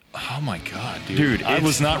Oh my God, dude. Dude, I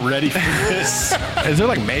was not ready for this. Is there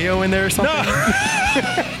like mayo in there or something? No.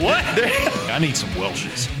 What? I need some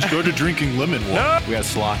Welshes. Just go to drinking lemon water. No. We got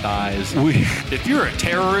sloth eyes. If you're a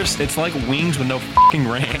terrorist, It's like wings with no fucking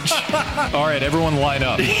ranch. all right, everyone line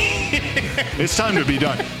up. It's time to be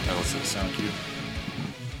done. That was the sound cue.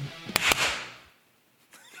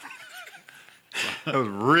 That was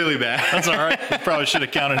really bad. That's all right. Probably should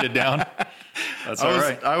have counted it down. That's all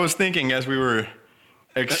right. I was thinking as we were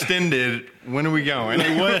extended, when are we going?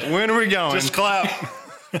 When are we going? Just clap.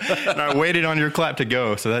 And I waited on your clap to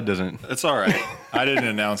go, so that doesn't. It's all right. I didn't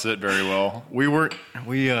announce it very well. We weren't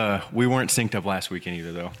synced up last weekend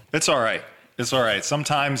either, though. It's all right. It's all right.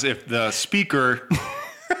 Sometimes if the speaker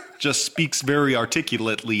just speaks very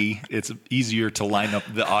articulately, it's easier to line up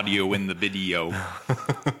the audio in the video.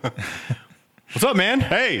 What's up, man?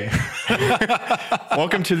 Hey,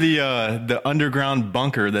 Welcome to the underground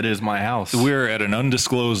bunker that is my house. we're at an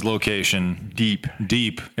undisclosed location, deep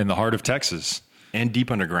in the heart of Texas. And deep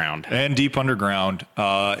underground. And deep underground.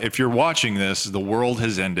 If you're watching this, the world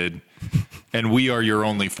has ended, and we are your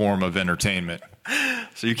only form of entertainment.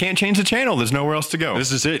 So you can't change the channel. There's nowhere else to go.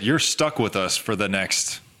 This is it. You're stuck with us for the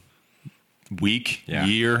next week,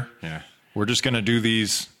 year. Yeah. We're just going to do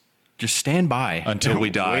these Just stand by. until we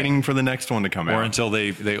die. Waiting for the next one to come Or out. until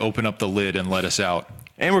they open up the lid and let us out.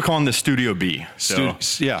 And we're calling this Studio B. So,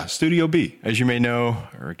 Studio B. as you may know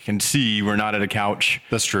or can see, we're not at a couch.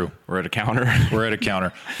 That's true. We're at a counter. We're at a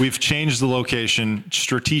counter. We've changed the location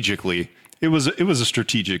strategically. It was a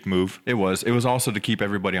strategic move. It was also to keep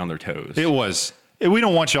everybody on their toes. It was. We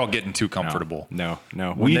don't want y'all getting too comfortable. No.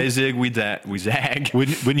 When they zig, we zag.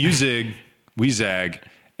 When you zig, we zag.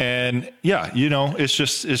 And yeah, it's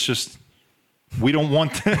just we don't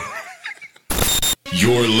want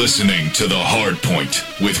You're listening to The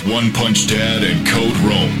Hardpoint with One Punch Dad and Code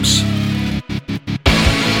Rome's.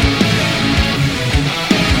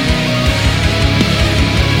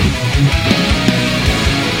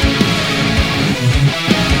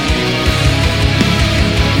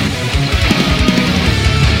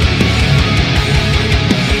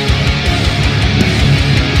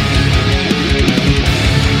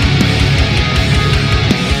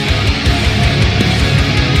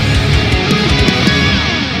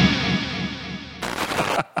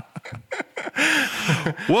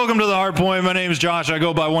 Welcome to the Hardpoint. My name is Josh. I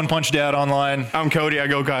go by One Punch Dad online. I'm Cody. I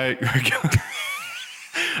go by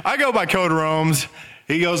Code Rome's.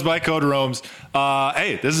 He goes by Code Rome's.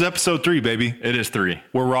 Hey, this is episode 3, baby. It is 3.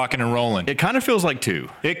 We're rocking and rolling. It kind of feels like 2.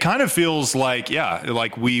 It kind of feels like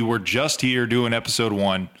we were just here doing episode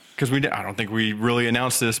 1. Because I don't think we really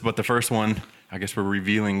announced this, but the first one, I guess we're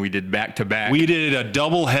revealing we did back to back. We did a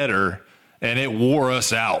double header, and it wore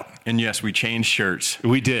us out. And yes, we changed shirts.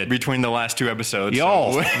 We did. Between the last 2 episodes.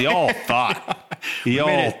 Y'all thought.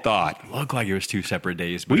 Y'all thought. Looked like it was 2 separate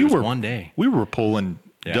days, but We it was were one day. We were pulling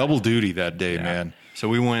double duty that day, man. So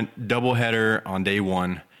we went double header on day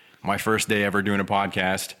 1. My first day ever doing a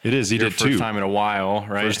podcast. It is. He Your did first 2. time in a while,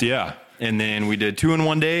 right? First, yeah. And then we did 2 in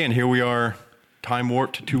one day, and here we are, time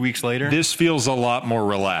warped 2 weeks later. This feels a lot more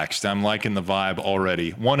relaxed. I'm liking the vibe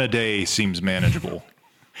already. 1 a day seems manageable.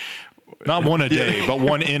 Not 1 a day, but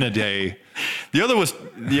 1 in a day. It was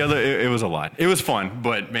a lot. It was fun,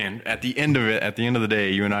 but man, at the end of the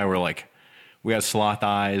day, you and I were like, we had sloth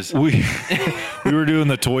eyes. We were doing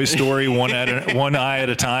the Toy Story one eye at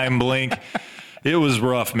a time blink. It was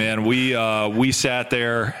rough, man. We sat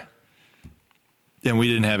there and we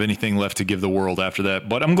didn't have anything left to give the world after that.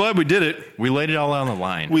 But I'm glad we did it. We laid it all out on the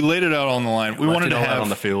line. We laid it out on the line. We wanted to have on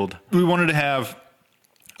the field. We wanted to have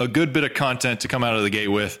a good bit of content to come out of the gate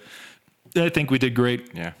with. I think we did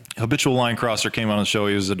great. Yeah. Habitual Line Crosser came on the show.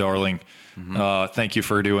 He was a darling. Thank you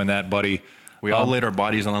for doing that, buddy. We all laid our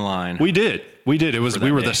bodies on the line. We did. We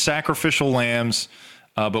were day. the sacrificial lambs,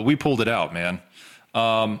 but we pulled it out, man.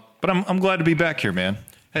 But I'm glad to be back here, man.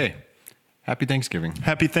 Hey, happy Thanksgiving.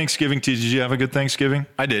 Happy Thanksgiving to you. Did you have a good Thanksgiving?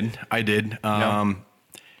 I did.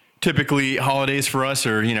 Typically, holidays for us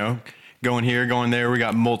are, going here, going there. We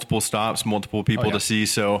got multiple stops, multiple people to see.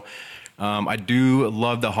 So I do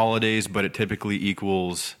love the holidays, but it typically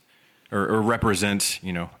equals or represents,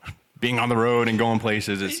 being on the road and going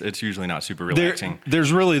places. It's usually not super relaxing.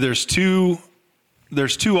 There's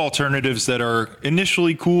two alternatives that are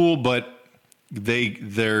initially cool, but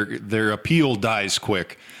their appeal dies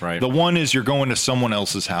quick. Right. The one is you're going to someone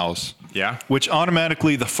else's house. Yeah. Which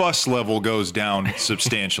automatically the fuss level goes down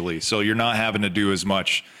substantially. So you're not having to do as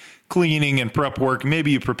much cleaning and prep work. Maybe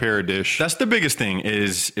you prepare a dish. That's the biggest thing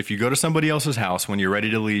is if you go to somebody else's house, when you're ready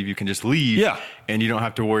to leave, you can just leave. Yeah. And you don't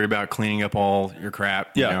have to worry about cleaning up all your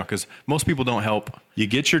crap. Yeah. Because most people don't help. You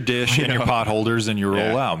get your dish and your pot holders and you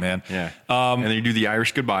roll out, man. Yeah. And then you do the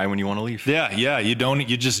Irish goodbye when you want to leave. Yeah.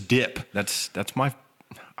 You just dip. That's my.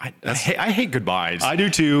 I hate goodbyes. I do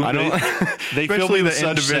too. I don't. They fill me with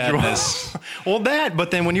such sadness. Well, but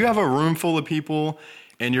then when you have a room full of people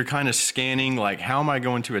and you're kind of scanning, like, how am I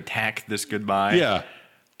going to attack this goodbye? Yeah.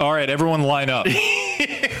 All right, everyone line up.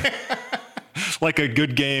 Like a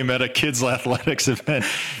good game at a kids' athletics event.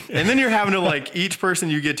 And then you're having to, like, each person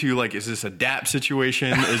you get to, like, is this a dap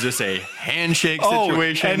situation? Is this a handshake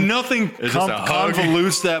situation? And nothing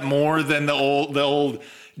convolutes that more than the old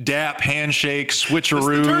dap handshake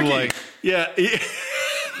switcheroo. Like, yeah.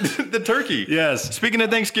 The turkey. Yes. Speaking of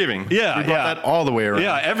Thanksgiving. Yeah. We brought that all the way around.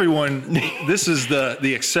 Yeah, everyone, this is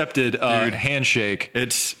the accepted handshake.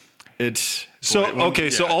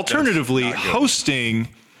 So alternatively, hosting,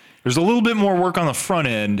 there's a little bit more work on the front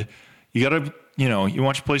end. You got to, you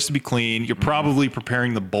want your place to be clean. You're probably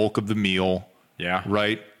preparing the bulk of the meal. Yeah.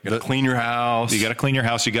 Right? You got to clean your house. You got to clean your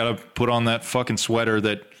house. You got to put on that fucking sweater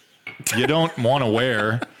that you don't want to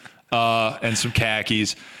wear and some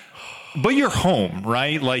khakis. But you're home,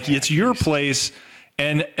 right? Like, it's your place.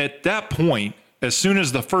 And at that point, as soon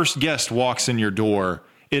as the first guest walks in your door,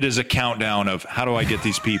 it is a countdown of how do I get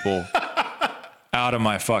these people out of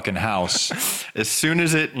my fucking house. As soon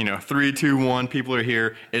as 3, 2, 1, people are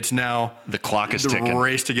here, it's now the clock is ticking. The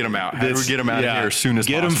race to get them out. How do we get them out of here as soon as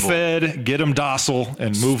possible? Get them fed, get them docile,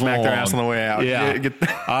 and move them along. Smack their ass on the way out. Yeah.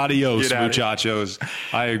 Adios, muchachos.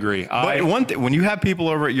 I agree. But when you have people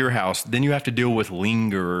over at your house, then you have to deal with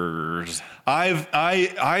lingerers. I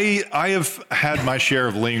have had my share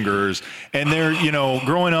of lingerers, and they're,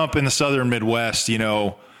 growing up in the southern Midwest,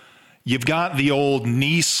 you've got the old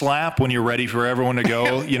knee slap when you're ready for everyone to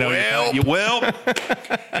go, and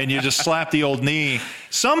you just slap the old knee.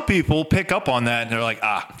 Some people pick up on that and they're like,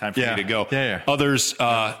 time for me to go. Yeah. Others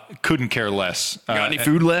couldn't care less. Got any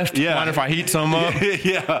food left? Yeah. Mind if I heat some up?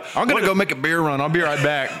 Yeah. I'm going to go make a beer run. I'll be right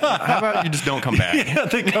back. How about you just don't come back? Yeah,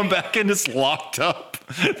 they come back and it's locked up.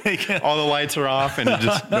 All the lights are off and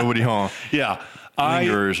just nobody home. Yeah.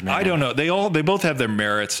 Lingerers, man. I don't know. They both have their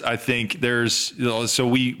merits. I think so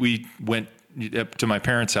we went up to my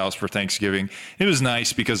parents' house for Thanksgiving. It was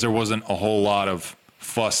nice because there wasn't a whole lot of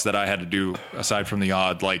fuss that I had to do aside from the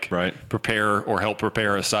odd, prepare or help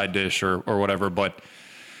prepare a side dish or whatever. But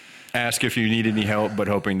ask if you need any help, but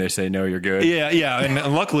hoping they say no, you're good. Yeah.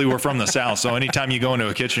 And luckily we're from the South. So anytime you go into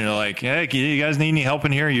a kitchen, you're like, hey, you guys need any help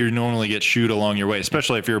in here? You normally get shooed along your way,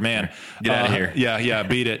 especially if you're a man. Get out of here. Yeah.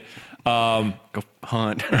 Beat it. Go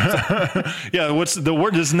hunt. Yeah, what's the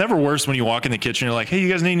word? It's never worse when you walk in the kitchen. You're like, hey, you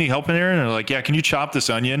guys need any help in here? And they're like, yeah, can you chop this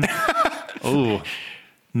onion? Oh,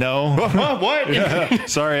 no. What? Yeah.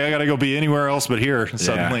 Sorry, I got to go be anywhere else but here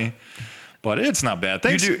suddenly. Yeah. But it's not bad.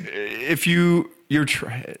 Thanks. If you're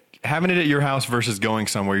having it at your house versus going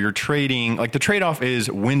somewhere, you're trading. Like, the trade-off is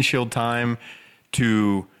windshield time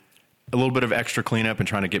to a little bit of extra cleanup and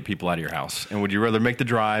trying to get people out of your house. And would you rather make the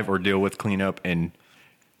drive or deal with cleanup and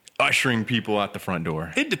ushering people out the front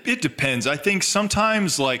door? It depends. I think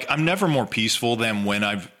sometimes, I'm never more peaceful than when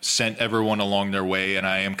I've sent everyone along their way and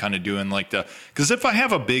I am kind of doing because if I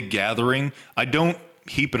have a big gathering, I don't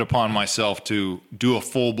heap it upon myself to do a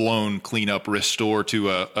full-blown cleanup, restore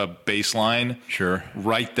to a baseline. Sure.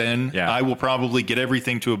 Right then. Yeah. I will probably get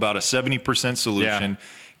everything to about a 70% solution. Yeah.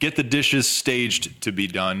 Get the dishes staged to be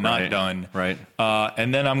done, not done. Right.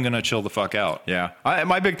 And then I'm going to chill the fuck out. Yeah.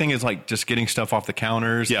 My big thing is just getting stuff off the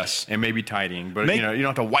counters. Yes. And maybe tidying. But you don't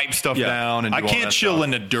have to wipe stuff down. And I can't chill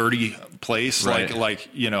in a dirty place. Right.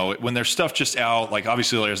 When there's stuff just out,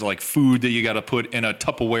 obviously there's food that you got to put in a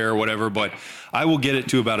Tupperware or whatever. But I will get it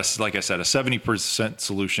to about a 70%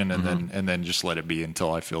 solution and then just let it be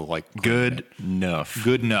until I feel good enough.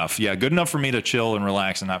 Good enough. Yeah. Good enough for me to chill and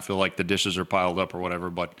relax and not feel like the dishes are piled up or whatever.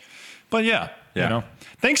 But yeah.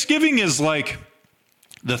 Thanksgiving is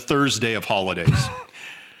the Thursday of holidays.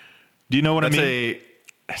 Do you know what I mean?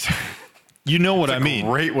 You know what I mean.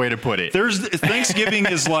 Great way to put it. Thanksgiving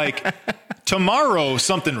is tomorrow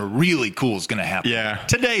something really cool is going to happen. Yeah.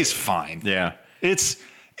 Today's fine. Yeah. It's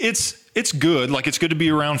good. It's good to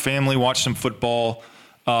be around family, watch some football,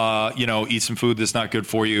 eat some food that's not good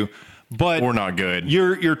for you. But or not good.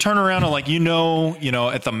 You're turning around and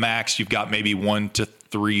at the max you've got maybe 1 to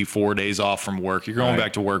 3, 4 days off from work. You're going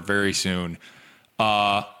back to work very soon.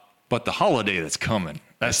 But the holiday that's coming,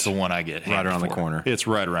 that's the one I get right around the corner. It's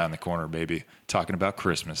right around the corner, baby. Talking about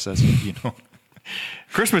Christmas. That's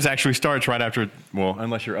Christmas actually starts right after,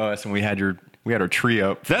 unless you're us and we had your We had our tree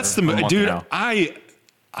up. That's the dude. Now. I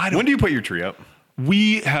don't. When do you put your tree up?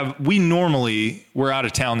 We're out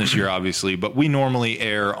of town this year, obviously, but we normally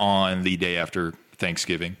air on the day after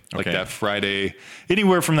Thanksgiving, like that Friday,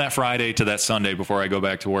 anywhere from that Friday to that Sunday before I go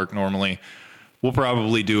back to work. Normally we'll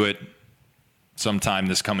probably do it sometime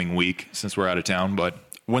this coming week since we're out of town, but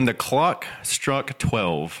when the clock struck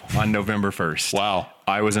 12 on November 1st, wow,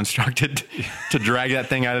 I was instructed to drag that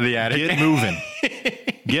thing out of the attic. Get moving.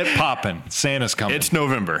 Get popping. Santa's coming. It's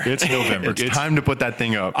November. It's time to put that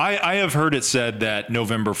thing up. I have heard it said that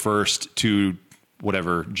November 1st to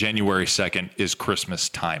whatever, January 2nd is Christmas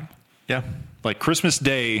time. Yeah. Like Christmas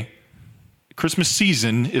Day, Christmas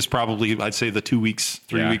season is probably, I'd say, the 2 weeks,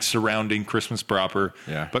 3 weeks surrounding Christmas proper.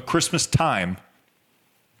 Yeah. But Christmas time,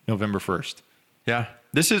 November 1st. Yeah.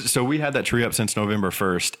 So we had that tree up since November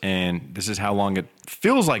 1st, and this is how long it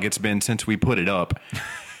feels like it's been since we put it up.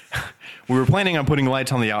 We were planning on putting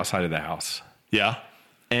lights on the outside of the house. Yeah.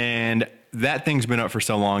 And that thing's been up for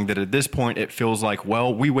so long that at this point it feels like,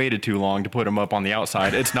 well, we waited too long to put them up on the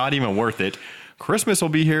outside. It's not even worth it. Christmas will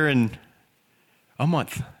be here in a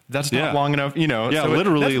month. That's not long enough, Yeah, so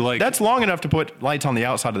literally that's long enough to put lights on the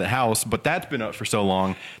outside of the house, but that's been up for so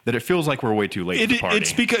long that it feels like we're way too late to party.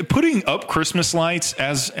 It's because putting up Christmas lights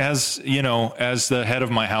as the head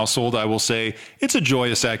of my household, I will say it's a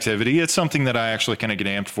joyous activity. It's something that I actually kind of get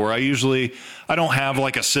amped for. I don't have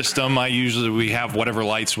like a system. We have whatever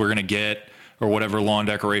lights we're going to get or whatever lawn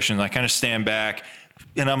decorations. I kind of stand back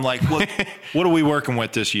and I'm like, what are we working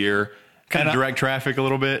with this year? Kind of direct traffic a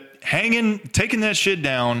little bit. Taking that shit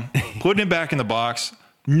down, putting it back in the box,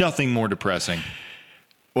 nothing more depressing.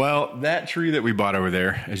 Well, that tree that we bought over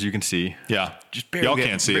there, as you can see. Yeah. Just barely y'all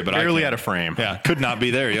can't see it, but I can. Barely out of frame. Yeah, could not be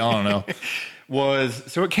there. Y'all don't know.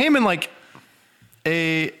 So it came in like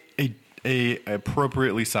a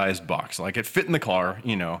appropriately sized box. Like it fit in the car,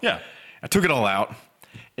 Yeah. I took it all out.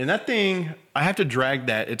 And that thing, I have to drag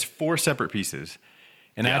that. It's 4 separate pieces.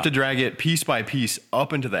 And I have to drag it piece by piece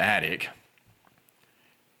up into the attic.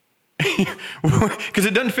 Because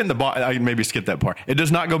it doesn't fit in the box. I maybe skip that part. It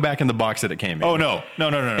does not go back in the box that it came in. Oh, no.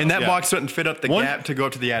 And that box doesn't fit up the gap to go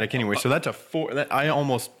up to the attic anyway. So that's a 4.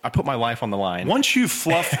 I put my life on the line. Once you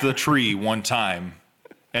fluff the tree one time,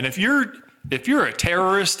 and if you're a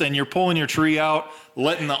terrorist and you're pulling your tree out,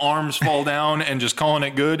 letting the arms fall down and just calling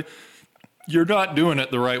it good, you're not doing it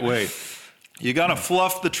the right way. You got to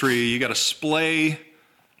fluff the tree. You got to splay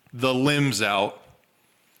the limbs out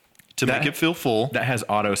to make it feel full. That has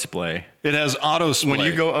auto splay. It has auto splay. When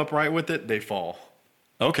you go upright with it, they fall.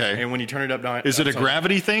 Okay. And when you turn it up down, is it a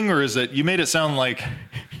gravity thing, or is it? You made it sound like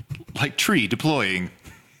tree deploying.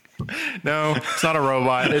 No, it's not a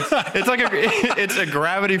robot. It's a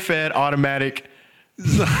gravity fed automatic.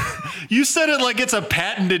 You said it like it's a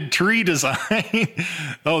patented tree design.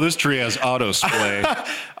 Oh, this tree has auto splay.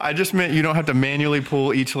 I just meant you don't have to manually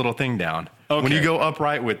pull each little thing down. Okay. When you go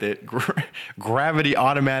upright with it, gravity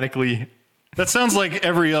automatically. That sounds like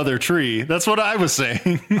every other tree. That's what I was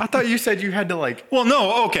saying. I thought you said you had to like. Well,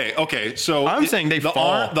 no. Okay. So I'm saying they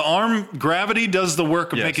fall. The arm gravity does the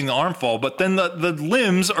work of making the arm fall, but then the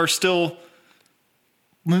limbs are still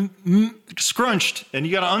scrunched, and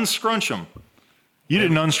you got to unscrunch them. You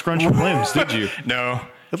didn't unscrunch your limbs, did you? No.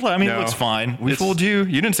 I mean, it's fine. We fooled you.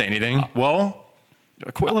 You didn't say anything.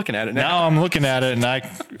 Quit looking at it now. Now I'm looking at it,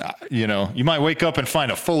 and you might wake up and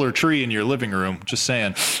find a fuller tree in your living room. Just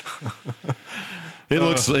saying. It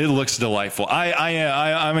looks delightful.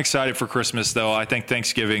 I'm excited for Christmas, though. I think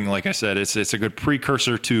Thanksgiving, like I said, it's a good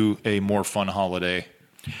precursor to a more fun holiday.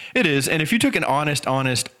 It is, and if you took an honest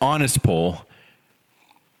poll,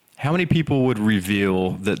 how many people would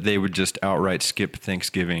reveal that they would just outright skip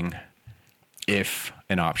Thanksgiving if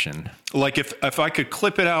an option? Like if I could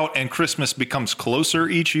clip it out and Christmas becomes closer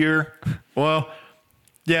each year? Well,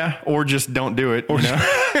 yeah, or just don't do it. Or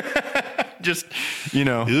just,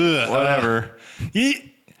 whatever.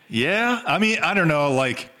 Yeah, I mean, I don't know.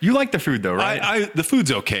 Like, you like the food though, right? The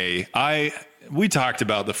food's okay. We talked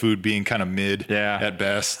about the food being kind of mid at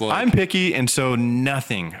best. I'm picky, and so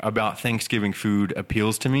nothing about Thanksgiving food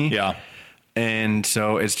appeals to me. Yeah. And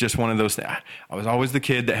so it's just one of those things. I was always the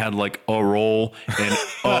kid that had like a roll and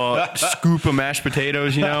a scoop of mashed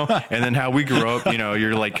potatoes, and then how we grew up,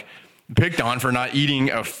 you're like picked on for not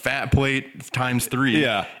eating a fat plate times 3.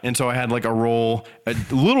 Yeah. And so I had like a roll, a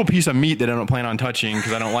little piece of meat that I don't plan on touching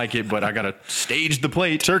because I don't like it, but I got to stage the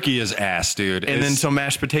plate. Turkey is ass, dude. And then some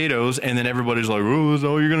mashed potatoes, and then everybody's like, "Oh, is that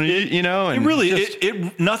all you're going to eat?" And it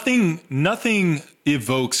really, nothing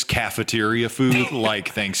evokes cafeteria food like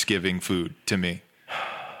Thanksgiving food to me.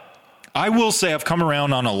 I will say I've come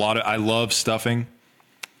around on I love stuffing.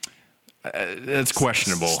 It's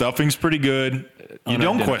questionable. Stuffing's pretty good. You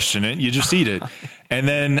don't question it. You just eat it. And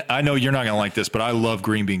then I know you're not going to like this, but I love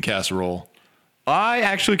green bean casserole. I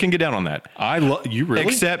actually can get down on that. You really?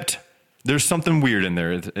 Except there's something weird in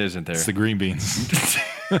there, isn't there? It's the green beans.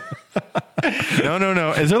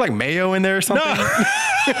 No. Is there like mayo in there or something?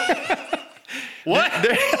 No. What?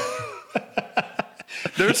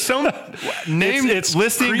 There's some name. It's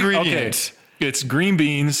list the cream, ingredients. Okay. It's green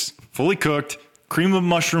beans, fully cooked, cream of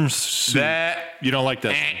mushroom soup. You don't like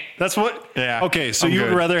that? That's what? Yeah. Okay, so I'm you would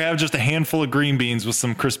good. rather have just a handful of green beans with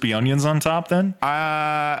some crispy onions on top then?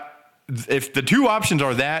 If the two options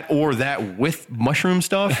are that or that with mushroom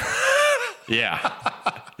stuff,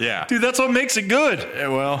 yeah. Dude, that's what makes it good.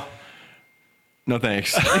 Well, no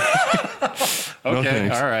thanks. Okay,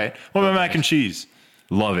 thanks. all right. What about mac and cheese?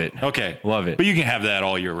 Love it. Okay. Love it. But you can have that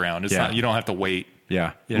all year round. It's not, you don't have to wait.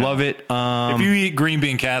 Yeah. You know? Love it. If you eat green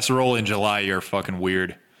bean casserole in July, you're fucking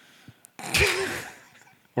weird.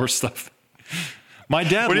 Or stuff. My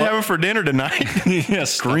dad. What are you having for dinner tonight?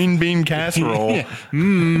 Yes. Green bean casserole.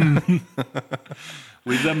 Yeah.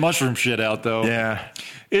 Leave that mushroom shit out though. Yeah.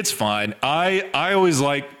 It's fine. I always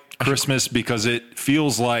like Christmas because it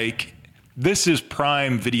feels like this is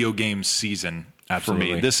prime video game season for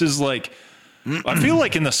Absolutely. me. This is like, I feel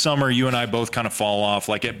like in the summer, you and I both kind of fall off.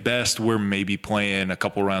 Like at best, we're maybe playing a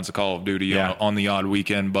couple rounds of Call of Duty on the odd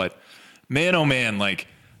weekend. But man, oh man, like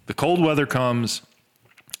the cold weather comes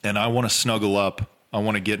and I want to snuggle up. I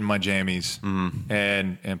want to get in my jammies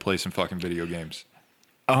and play some fucking video games.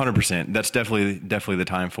 100%. That's definitely the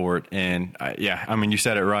time for it. And I mean, you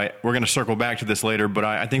said it right. We're going to circle back to this later, but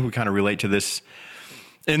I think we kind of relate to this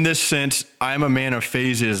in this sense. I'm a man of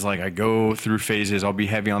phases. Like I go through phases. I'll be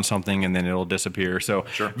heavy on something and then it'll disappear. So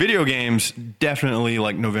video games, definitely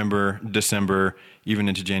like November, December, even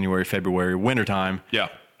into January, February, wintertime. Yeah.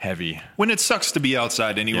 Heavy. When it sucks to be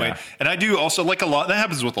outside anyway. Yeah. And I do also like a lot. That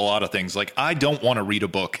happens with a lot of things. Like I don't want to read a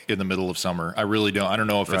book in the middle of summer. I really don't. I don't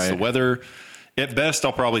know if it's the weather. At best,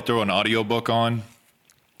 I'll probably throw an audiobook on.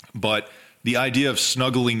 But the idea of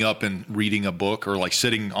snuggling up and reading a book or like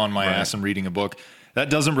sitting on my ass and reading a book, that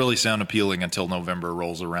doesn't really sound appealing until November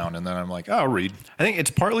rolls around. And then I'm like, I'll read. I think it's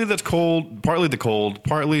partly that's cold, partly the cold,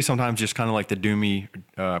 partly sometimes just kind of like the doomy,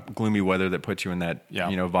 gloomy weather that puts you in that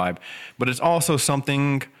vibe. But it's also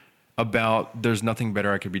something about there's nothing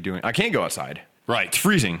better I could be doing. I can't go outside. Right. It's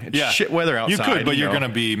freezing. It's shit weather outside. You could, but you're going to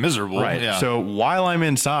be miserable. Right. Yeah. So while I'm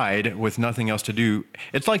inside with nothing else to do,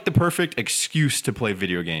 it's like the perfect excuse to play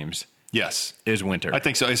video games. Yes. Is winter. I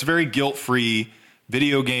think so. It's very guilt-free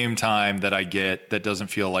video game time that I get that doesn't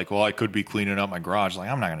feel like, well, I could be cleaning up my garage. Like,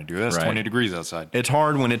 I'm not going to do this. It's 20 degrees outside. It's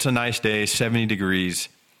hard when it's a nice day, 70 degrees,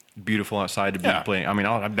 beautiful outside to be playing. I mean,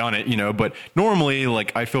 I've done it, but normally,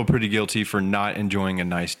 like, I feel pretty guilty for not enjoying a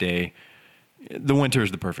nice day. The winter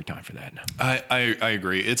is the perfect time for that. I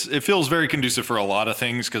agree. It feels very conducive for a lot of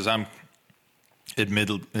things because I'm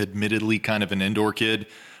admittedly kind of an indoor kid,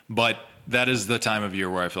 but that is the time of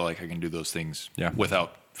year where I feel like I can do those things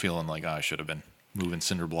without feeling like I should have been moving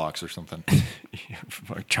cinder blocks or something.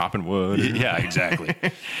 Chopping wood. Yeah, exactly.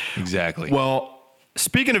 Exactly. Well,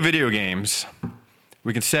 speaking of video games,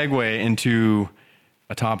 we can segue into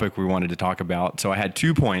a topic we wanted to talk about. So I had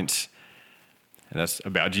 2 points, and that's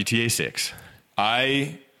about GTA 6.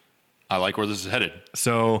 I like where this is headed.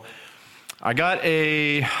 So I don't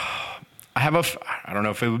know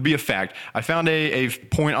if it would be a fact. I found a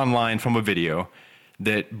point online from a video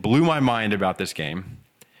that blew my mind about this game.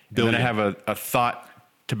 And then I have a thought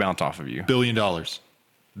to bounce off of you. $1 billion.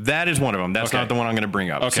 That is one of them. That's not the one I'm going to bring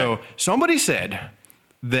up. Okay. So somebody said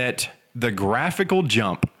that the graphical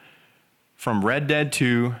jump from Red Dead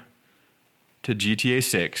 2 to GTA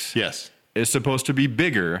 6 is supposed to be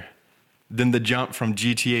bigger than the jump from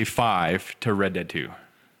GTA 5 to Red Dead 2.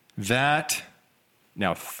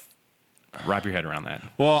 Now, wrap your head around that.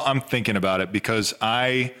 Well, I'm thinking about it because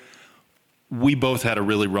we both had a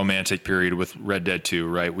really romantic period with Red Dead 2,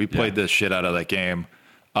 right? We played the shit out of that game.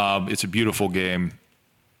 It's a beautiful game.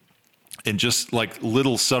 And just like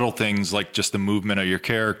little subtle things like just the movement of your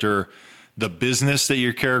character, the business that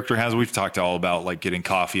your character has. We've talked all about like getting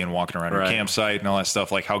coffee and walking around your campsite and all that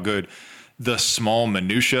stuff, like how good the small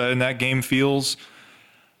minutia in that game feels.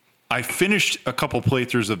 I finished a couple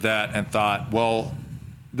playthroughs of that and thought, well,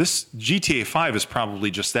 this GTA 5 is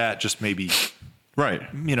probably just that, just maybe,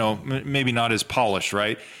 maybe not as polished,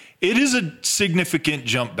 right? It is a significant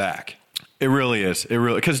jump back. It really is.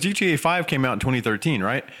 Because GTA 5 came out in 2013,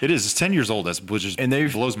 right? It is. It's 10 years old. Which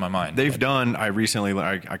blows my mind. They've done. I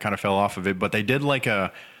kind of fell off of it, but they did like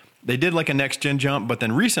a next gen jump. But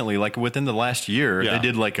then recently, like within the last year, they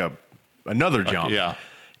did like another jump. Yeah.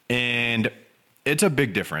 And It's a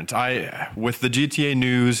big difference. With the GTA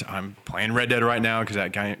news, I'm playing Red Dead right now because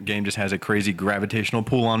that game just has a crazy gravitational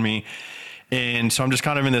pull on me. And so I'm just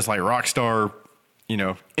kind of in this like Rockstar,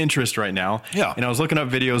 interest right now. Yeah. And I was looking up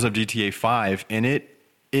videos of GTA 5 and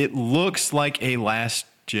it looks like a last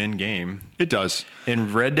gen game. It does.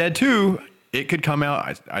 In Red Dead 2, it could come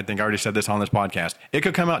out. I think I already said this on this podcast. It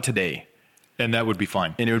could come out today. And that would be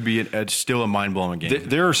fine. And it would be still a mind-blowing game.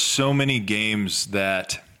 There are so many games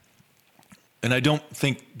that, and I don't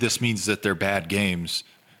think this means that they're bad games,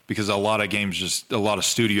 because a lot of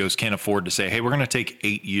studios can't afford to say, hey, we're going to take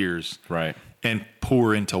 8 years Right. and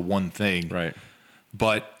pour into one thing. Right.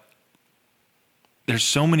 But there's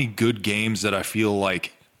so many good games that I feel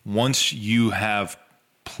like once you have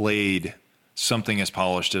played something as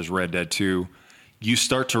polished as Red Dead 2, you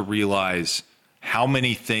start to realize how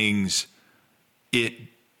many things it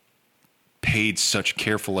paid such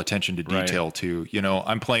careful attention to detail Right. to.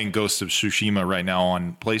 I'm playing Ghost of Tsushima right now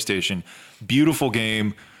on PlayStation. Beautiful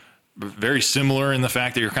game, very similar in the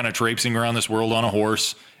fact that you're kind of traipsing around this world on a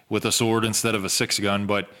horse with a sword instead of a 6-gun,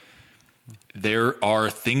 but there are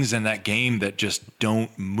things in that game that just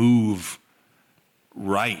don't move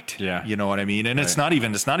right. Yeah. You know what I mean? And it's not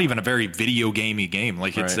even a very video gamey game.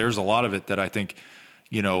 Like there's a lot of it that I think,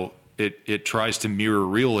 it tries to mirror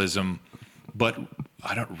realism, but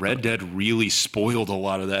Red Dead really spoiled a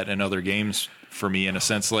lot of that in other games for me, in a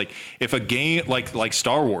sense. Like if a game like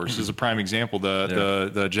Star Wars is a prime example,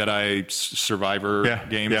 the Jedi Survivor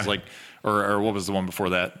game is like, or what was the one before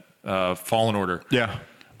that? Fallen Order. Yeah.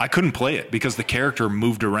 I couldn't play it because the character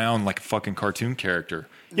moved around like a fucking cartoon character.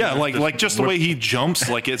 Yeah, like just the way he jumps,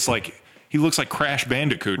 like it's like he looks like Crash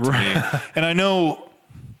Bandicoot to me. And I know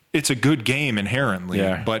it's a good game inherently,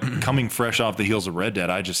 but coming fresh off the heels of Red Dead,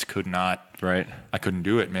 I just could not. Right. I couldn't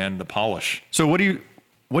do it, man. The polish. So what do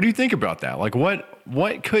you think about that? Like what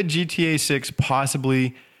could GTA 6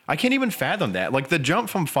 possibly? I can't even fathom that. Like the jump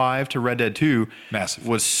from 5 to Red Dead 2 Massive.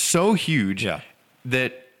 was so huge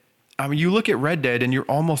that you look at Red Dead and you're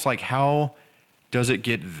almost like, how does it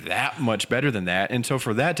get that much better than that? And so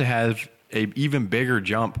for that to have a even bigger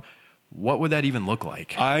jump, what would that even look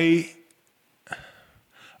like? I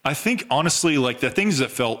think honestly, like the things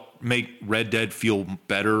that make Red Dead feel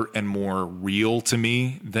better and more real to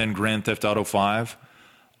me than Grand Theft Auto 5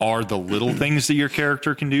 are the little things that your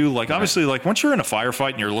character can do. Like obviously, like once you're in a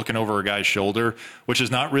firefight and you're looking over a guy's shoulder, which is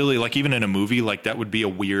not really like, even in a movie, like that would be a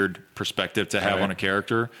weird perspective to have on a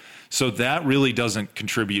character. So that really doesn't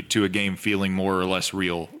contribute to a game feeling more or less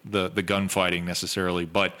real, the gunfighting necessarily.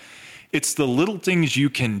 But it's the little things you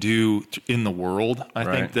can do in the world, I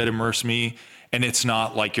think, that immerse me. And it's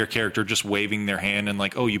not like your character just waving their hand and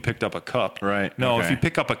like, oh, you picked up a cup. Right. No, if you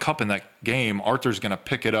pick up a cup in that game, Arthur's going to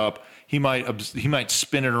pick it up. He might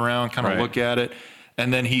spin it around, kind of look at it.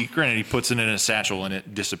 And then he puts it in a satchel and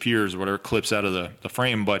it disappears or whatever, clips out of the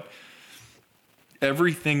frame. But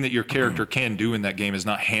everything that your character can do in that game is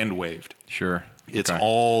not hand waved. Sure. It's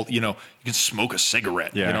all, you can smoke a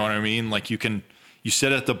cigarette. Yeah. You know what I mean? Like you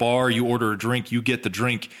sit at the bar, you order a drink, you get the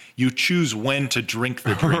drink, you choose when to drink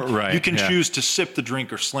the drink. You can choose to sip the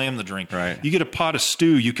drink or slam the drink. You get a pot of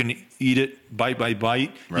stew, you can eat it bite by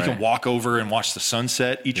bite. You can walk over and watch the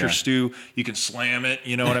sunset, eat your stew. You can slam it,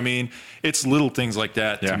 you know what I mean? It's little things like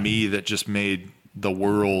that to me that just made the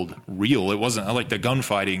world real. It wasn't like the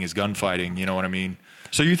gunfighting is gunfighting, you know what I mean?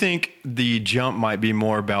 So you think the jump might be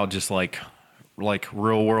more about just like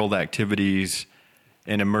real world activities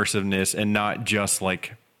and immersiveness, and not just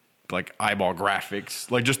like eyeball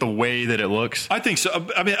graphics, like just the way that it looks? I think so.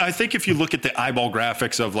 I mean, I think if you look at the eyeball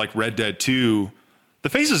graphics of like Red Dead 2, the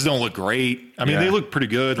faces don't look great. I mean, they look pretty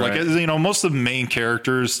good. Like, most of the main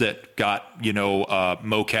characters that got,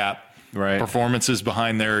 mocap performances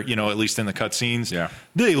behind their, at least in the cutscenes,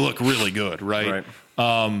 they look really good. Right.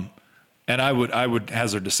 And I would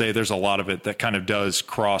hazard to say there's a lot of it that kind of does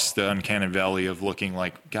cross the uncanny valley of looking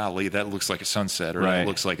like, golly, that looks like a sunset, or that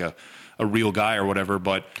looks like a real guy or whatever.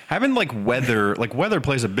 But having weather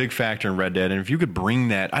plays a big factor in Red Dead. And if you could bring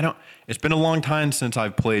that, it's been a long time since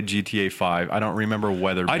I've played GTA 5. I don't remember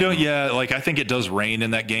weather. I think it does rain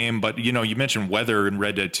in that game, but you mentioned weather in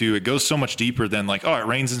Red Dead 2. It goes so much deeper than like, oh, it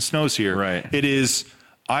rains and snows here. Right. It is,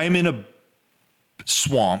 I'm in a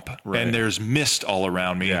swamp and there's mist all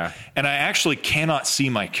around me, and I actually cannot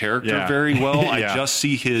see my character very well. I just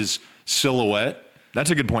see his silhouette.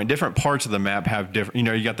 That's a good point. Different parts of the map have different,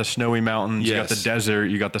 you got the snowy mountains, you got the desert,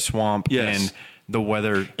 you got the swamp, and the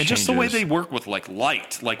weather changes. And just the way they work with like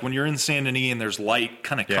light, like when you're in Saint Denis and there's light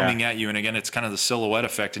kind of coming at you, and again, it's kind of the silhouette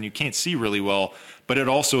effect and you can't see really well, but it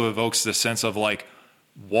also evokes the sense of like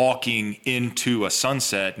walking into a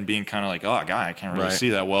sunset and being kind of like, oh, guy, I can't really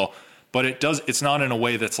see that well. But it's not in a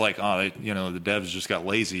way that's like, the devs just got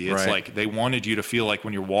lazy. It's like they wanted you to feel like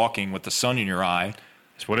when you're walking with the sun in your eye.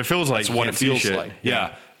 It's what it feels like. It's what it feels like.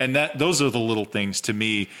 Yeah. And those are the little things to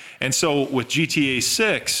me. And so with GTA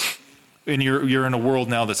 6, and you're in a world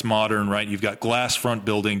now that's modern, right? You've got glass front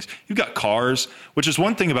buildings. You've got cars, which is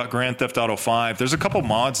one thing about Grand Theft Auto 5. There's a couple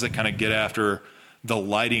mods that kind of get after the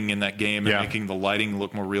lighting in that game and making the lighting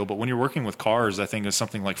look more real. But when you're working with cars, I think it's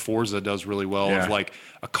something like Forza does really well. Of like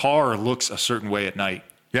a car looks a certain way at night.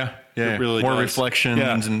 Yeah. It really more does. reflections.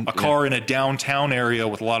 Yeah. And a car in a downtown area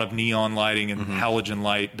with a lot of neon lighting and halogen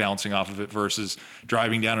light bouncing off of it versus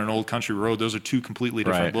driving down an old country road. Those are two completely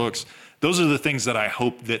different looks. Those are the things that I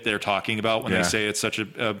hope that they're talking about when they say it's such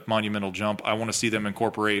a monumental jump. I want to see them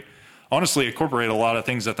incorporate a lot of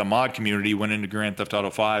things that the mod community went into Grand Theft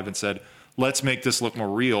Auto 5 and said, let's make this look more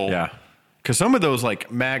real. Yeah. Because some of those like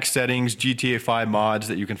max settings, GTA 5 mods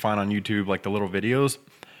that you can find on YouTube, like the little videos,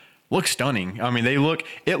 look stunning. I mean,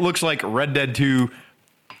 it looks like Red Dead 2,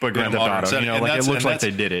 but Grand Theft Auto. It looks like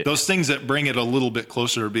they did it. Those things that bring it a little bit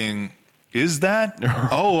closer to being, is that?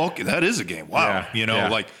 Oh, okay, that is a game. Wow.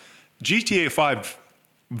 Like GTA 5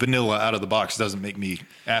 vanilla out of the box doesn't make me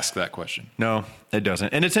ask that question. No, it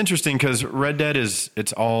doesn't. And it's interesting because Red Dead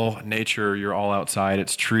it's all nature. You're all outside.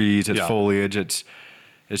 It's trees. It's foliage. It's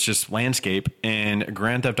just landscape. And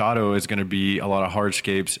Grand Theft Auto is going to be a lot of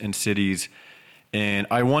hardscapes and cities. And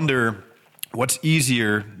I wonder what's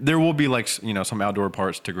easier. There will be some outdoor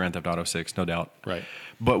parts to Grand Theft Auto 6, no doubt. Right.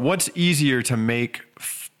 But what's easier to make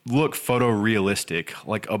look photorealistic,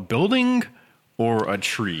 like a building or a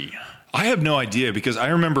tree? I have no idea because I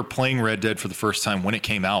remember playing Red Dead for the first time when it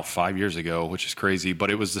came out 5 years ago, which is crazy.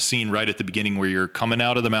 But it was the scene right at the beginning where you're coming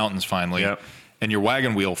out of the mountains finally and your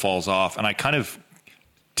wagon wheel falls off. And I kind of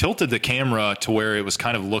tilted the camera to where it was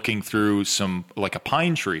kind of looking through like a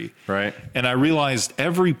pine tree. Right. And I realized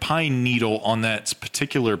every pine needle on that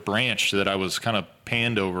particular branch that I was kind of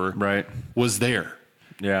panned over was there.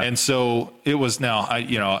 Yeah. And so it was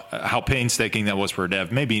how painstaking that was for a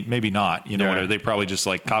dev. Maybe not. Whatever. They probably just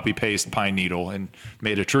like copy paste pine needle and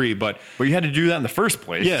made a tree. But you had to do that in the first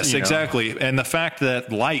place. Yes, exactly. And the fact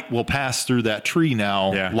that light will pass through that tree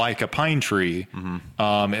now like a pine tree,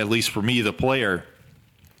 at least for me, the player,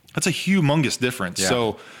 that's a humongous difference. Yeah.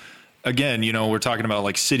 So again, we're talking about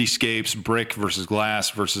like cityscapes, brick versus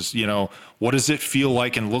glass versus, what does it feel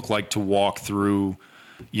like and look like to walk through?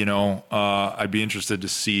 I'd be interested to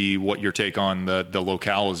see what your take on the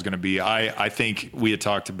locale is going to be. I think we had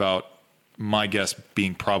talked about my guess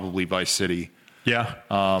being probably Vice City. Yeah.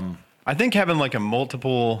 I think having like a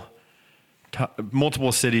multiple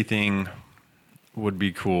city thing would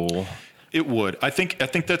be cool. It would. I think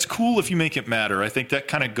that's cool if you make it matter. I think that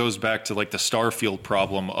kind of goes back to like the Starfield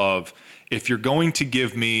problem of if you're going to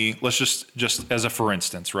give me, let's just as a for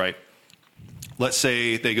instance, right? Let's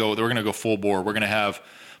say they're going to go full bore. We're going to have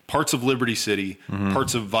parts of Liberty City,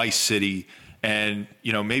 parts of Vice City, and,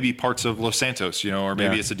 maybe parts of Los Santos, or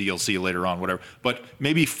maybe it's a DLC later on, whatever. But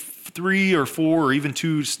maybe 3 or 4 or even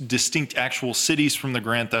 2 distinct actual cities from the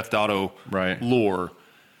Grand Theft Auto lore.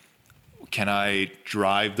 Can I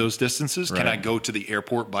drive those distances? Can I go to the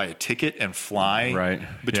airport, buy a ticket, and fly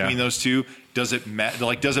between those two? Does it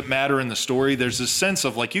matter in the story? There's this sense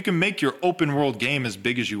of like you can make your open world game as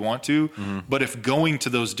big as you want to, but if going to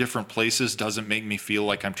those different places doesn't make me feel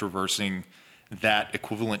like I'm traversing that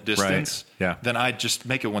equivalent distance, then I'd just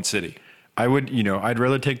make it one city. I would, I'd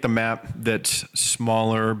rather take the map that's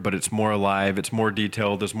smaller, but it's more alive, it's more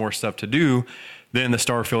detailed, there's more stuff to do, than the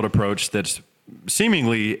Starfield approach that's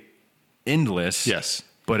seemingly endless. Yes.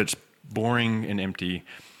 But it's boring and empty.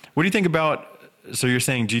 What do you think about, so you're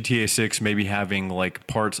saying GTA 6 maybe having like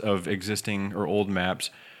parts of existing or old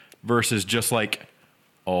maps versus just like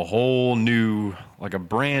a whole new, like a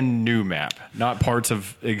brand new map, not parts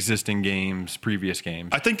of existing games, previous games?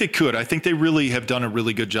 I think they could. I think they really have done a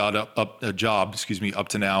really good job up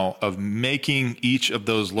to now of making each of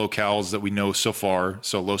those locales that we know so far,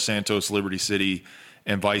 so Los Santos, Liberty City,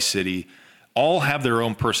 and Vice City, all have their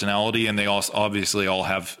own personality, and they also obviously all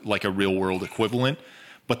have like a real world equivalent,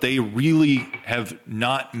 but they really have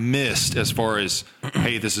not missed as far as,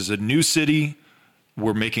 hey, this is a new city.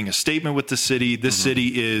 We're making a statement with the city. This city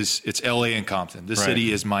it's LA and Compton. This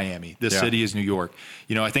city is Miami. This city is New York.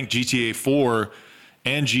 I think GTA 4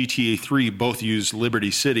 and GTA 3 both use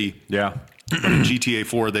Liberty City. Yeah. But in GTA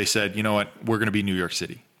 4, they said, you know what, we're going to be New York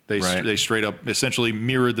City. They straight up essentially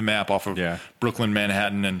mirrored the map off of Brooklyn,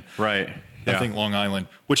 Manhattan, and I think Long Island,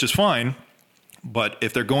 which is fine. But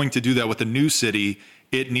if they're going to do that with a new city,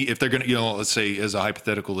 if they're going to, let's say as a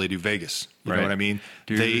hypothetical, they do Vegas. You know what I mean?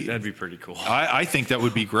 Dude, that'd be pretty cool. I think that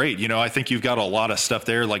would be great. I think you've got a lot of stuff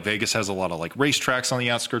there. Like Vegas has a lot of like racetracks on the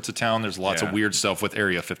outskirts of town. There's lots of weird stuff with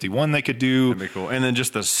Area 51 they could do. That'd be cool. And then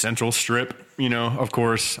just the Central Strip, of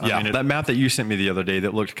course. I mean, that map that you sent me the other day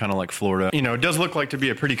that looked kind of like Florida, it does look like to be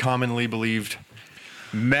a pretty commonly believed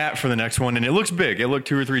map for the next one, and it looks big. It looked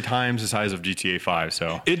 2 or 3 times the size of GTA 5.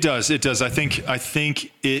 So it does. I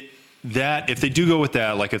think that if they do go with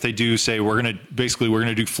that, like if they do say we're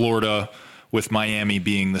gonna do Florida with Miami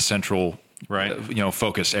being the central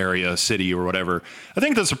focus area, city or whatever, I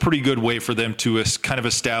think that's a pretty good way for them to kind of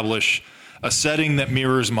establish a setting that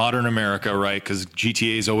mirrors modern America, right? Because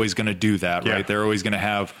GTA is always going to do that, right? They're always going to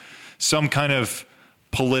have some kind of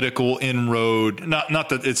political inroad. Not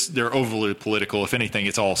that they're overly political. If anything,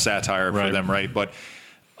 it's all satire for them, right? But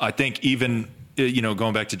I think even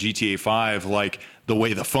going back to GTA 5, like the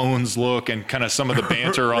way the phones look and kind of some of the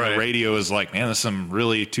banter on the radio is like, man, there's some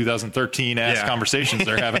really 2013 ass conversations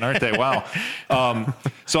they're having, aren't they? Wow.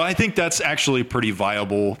 So I think that's actually pretty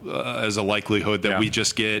viable as a likelihood that we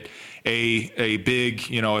just get a big,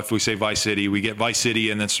 if we say Vice City, we get Vice City,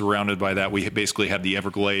 and then surrounded by that, we basically have the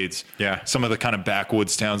Everglades. Yeah. Some of the kind of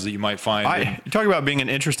backwoods towns that you might find. You talk about being an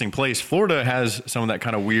interesting place. Florida has some of that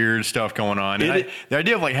kind of weird stuff going on. The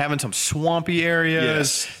idea of like having some swampy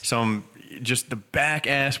areas, some just the back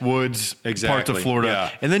ass woods parts of Florida.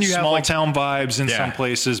 And then you small have town vibes in some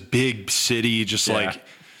places, big city, just like.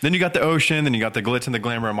 Then you got the ocean, then you got the glitz and the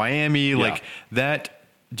glamour of Miami. Like that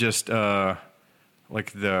just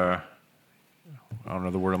like the, I don't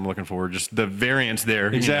know the word I'm looking for, just the variance there.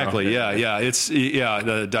 Exactly. It's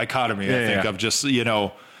the dichotomy, I think, of just,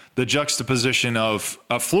 the juxtaposition of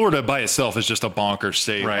Florida by itself is just a bonkers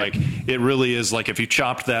state. Right. Like it really is. Like if you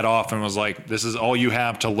chopped that off and was like, this is all you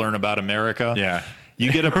have to learn about America. Yeah.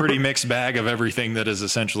 You get a pretty mixed bag of everything that is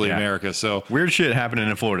essentially America. So weird shit happening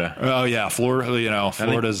in Florida. Oh yeah.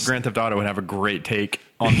 Florida's Grand Theft Auto would have a great take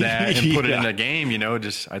on that and put it in a game, I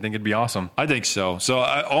think it'd be awesome. I think so. So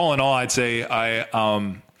all in all, I'd say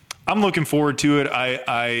I'm looking forward to it.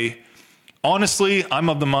 I honestly, I'm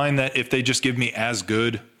of the mind that if they just give me as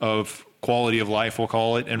good of quality of life, we'll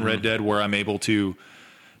call it, in Red Dead, where I'm able to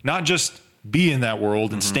not just be in that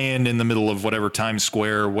world and stand in the middle of whatever Times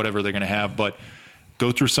Square, whatever they're going to have, but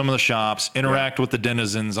go through some of the shops, interact with the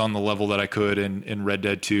denizens on the level that I could in Red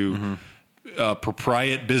Dead 2,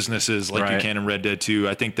 proprietary businesses like you can in Red Dead 2.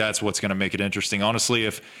 I think that's what's going to make it interesting. Honestly,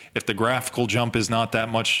 if the graphical jump is not that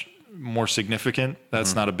much more significant,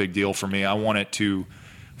 that's not a big deal for me. I want it to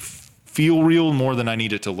feel real more than I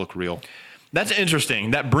need it to look real. That's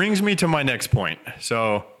interesting. That brings me to my next point.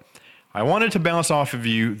 So I wanted to bounce off of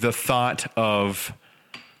you the thought of,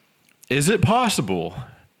 is it possible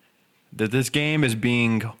that this game is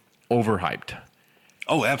being overhyped?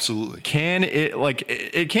 Oh, absolutely. Can it,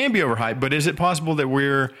 it can be overhyped, but is it possible that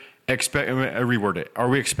we're reword it? Are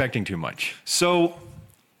we expecting too much? So,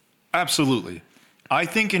 absolutely. I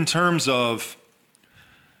think in terms of,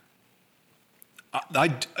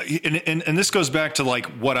 and this goes back to like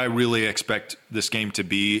what I really expect this game to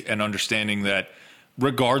be, and understanding that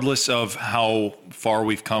regardless of how far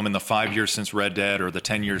we've come in the 5 years since Red Dead or the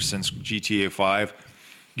 10 years since GTA 5,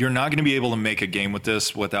 you're not going to be able to make a game with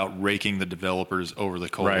this without raking the developers over the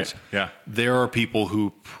coals. Right. Yeah. There are people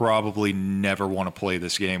who probably never want to play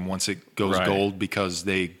this game once it goes gold, because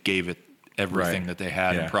they gave it everything that they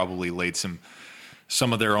had and probably laid some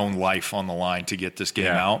of their own life on the line to get this game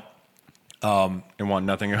out. And want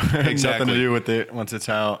nothing to do with it once it's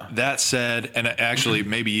out. That said, and actually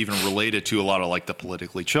maybe even related to a lot of like the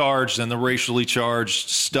politically charged and the racially charged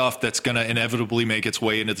stuff that's going to inevitably make its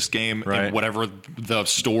way into this game, and whatever the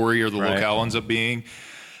story or the locale ends up being,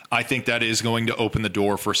 I think that is going to open the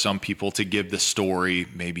door for some people to give the story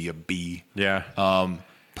maybe a B. Yeah.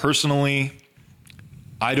 Personally,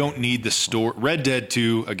 I don't need the story. Red Dead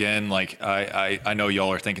 2, again, like I know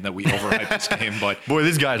y'all are thinking that we overhype this game, but boy,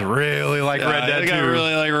 these guys really like Red Dead 2. I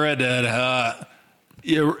really like Red Dead.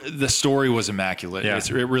 The story was immaculate. Yeah.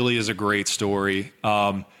 It really is a great story.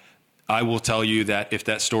 I will tell you that if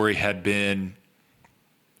that story had been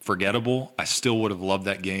forgettable, I still would have loved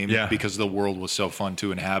that game because the world was so fun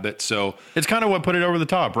to inhabit. So it's kind of what put it over the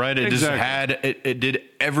top, right? It just had, it did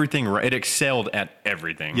everything right. It excelled at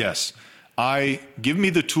everything. Yes. Give me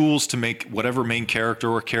the tools to make whatever main character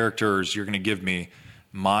or characters you're going to give me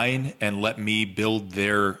mine, and let me build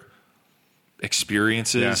their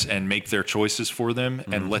experiences and make their choices for them,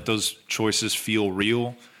 and let those choices feel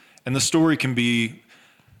real. And the story can be,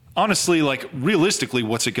 honestly, like realistically,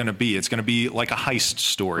 what's it going to be? It's going to be like a heist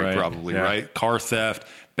story, probably, right? Car theft,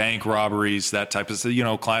 bank robberies, that type of,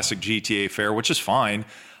 classic GTA fare, which is fine.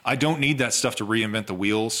 I don't need that stuff to reinvent the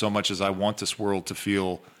wheel so much as I want this world to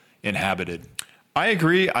feel inhabited. I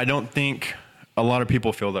agree. I don't think a lot of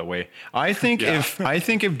people feel that way. I think if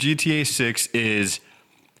GTA 6 is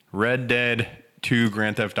Red Dead 2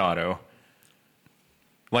 Grand Theft Auto,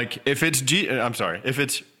 like if it's if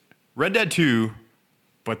it's Red Dead 2,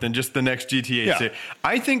 but then just the next GTA 6,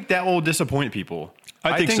 I think that will disappoint people.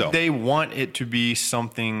 I think so. They want it to be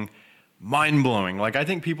something mind-blowing. Like, I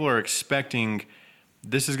think people are expecting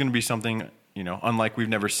this is going to be something, unlike we've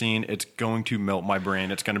never seen. It's going to melt my brain.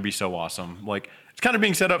 It's going to be so awesome. Like, it's kind of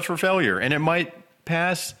being set up for failure, and it might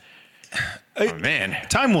pass. Oh, man.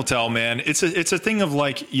 Time will tell, man. It's a thing of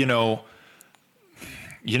like,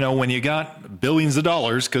 when you got billions of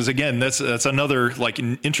dollars, because again, that's another like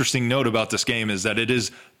an interesting note about this game is that it is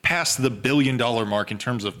past the $1 billion mark in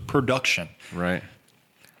terms of production. Right.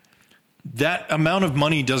 That amount of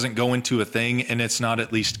money doesn't go into a thing, and it's not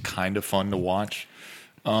at least kind of fun to watch.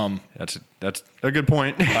 That's a good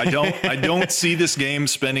point. I don't see this game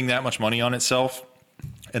spending that much money on itself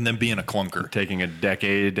and then being a clunker. Taking a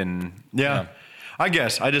decade and yeah. I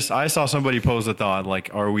guess I saw somebody pose the thought,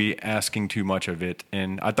 like, are we asking too much of it?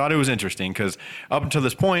 And I thought it was interesting because up until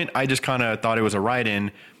this point, I just kind of thought it was a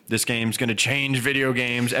write-in. This game's going to change video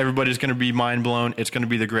games. Everybody's going to be mind blown. It's going to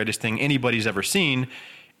be the greatest thing anybody's ever seen.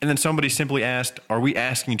 And then somebody simply asked, are we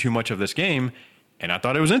asking too much of this game? And I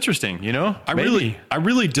thought it was interesting, I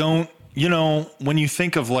really don't, when you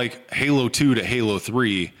think of like Halo 2 to Halo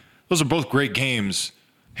 3, those are both great games.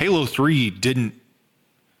 Halo 3 didn't,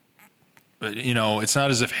 it's not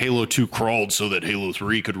as if Halo 2 crawled so that Halo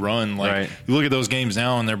 3 could run. Like, you look at those games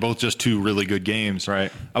now and they're both just two really good games.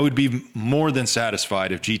 Right. I would be more than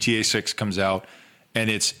satisfied if GTA 6 comes out and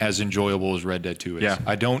it's as enjoyable as Red Dead 2 is. Yeah.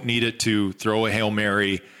 I don't need it to throw a Hail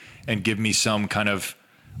Mary and give me some kind of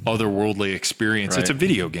otherworldly experience. It's a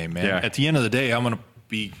video game, man. Yeah. At the end of the day, I'm going to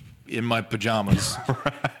be in my pajamas,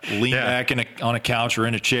 lean back on a couch or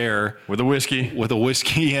in a chair with a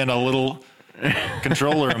whiskey and a little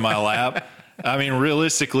controller in my lap. I mean,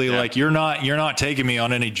 realistically, like you're not taking me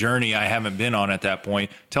on any journey I haven't been on at that point.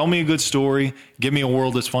 Tell me a good story. Give me a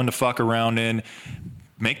world that's fun to fuck around in.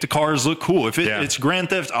 Make the cars look cool. If it's Grand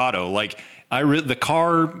Theft Auto, like the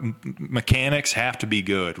car mechanics have to be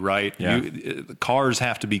good, right? Yeah. The cars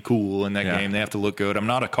have to be cool in that game. They have to look good. I'm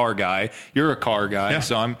not a car guy. You're a car guy,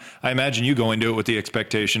 so I imagine you go into it with the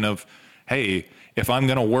expectation of, hey, if I'm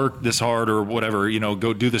going to work this hard or whatever,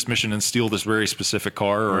 go do this mission and steal this very specific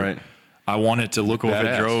car, or I want it to look cool if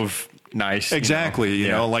it drove nice.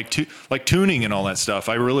 Exactly, like tuning and all that stuff.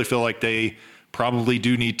 I really feel like they probably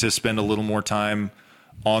do need to spend a little more time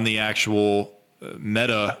on the actual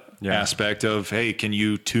meta aspect of, hey, can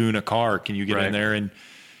you tune a car? Can you get in there and,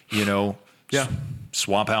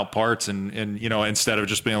 swap out parts and instead of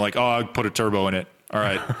just being like, oh, I put a turbo in it. All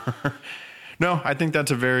right. No, I think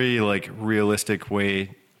that's a very like realistic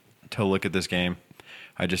way to look at this game.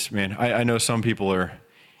 I know some people are,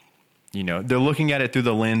 they're looking at it through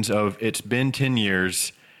the lens of it's been 10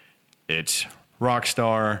 years. It's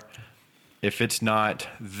Rockstar. If it's not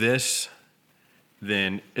this,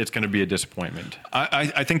 then it's going to be a disappointment.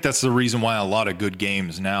 I think that's the reason why a lot of good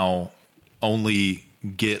games now only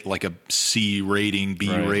get like a C rating,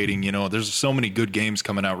 B rating. There's so many good games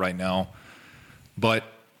coming out right now, but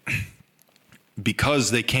because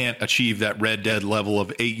they can't achieve that Red Dead level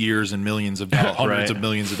of 8 years and millions of dollars, hundreds of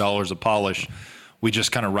millions of dollars of polish, we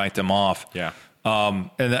just kind of write them off. Yeah. And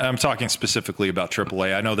I'm talking specifically about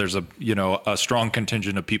AAA. I know there's a strong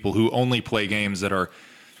contingent of people who only play games that are,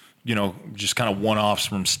 just kind of one-offs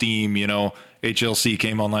from Steam. HLC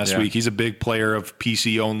came on last week. He's a big player of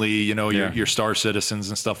PC only, your Star Citizens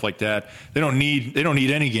and stuff like that. They don't need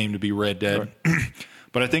any game to be Red Dead. Sure.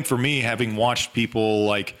 But I think for me, having watched people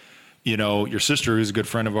like, your sister, who's a good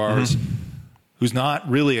friend of ours, who's not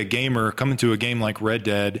really a gamer, come into a game like Red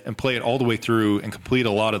Dead and play it all the way through and complete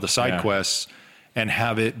a lot of the side quests and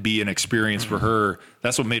have it be an experience for her.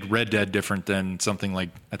 That's what made Red Dead different than something like,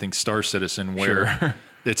 I think, Star Citizen, where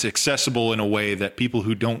it's accessible in a way that people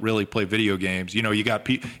who don't really play video games, you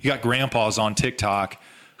got grandpas on TikTok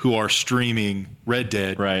who are streaming Red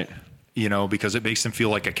Dead, right? Because it makes them feel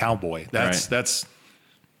like a cowboy. That's that's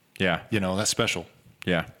special.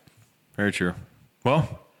 Yeah, very true. Well,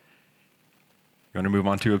 you want to move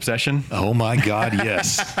on to Obsession? Oh my God,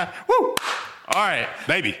 yes. Woo! All right,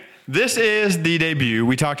 baby. This is the debut.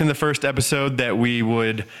 We talked in the first episode that we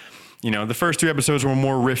would, the first two episodes were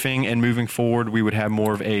more riffing, and moving forward, we would have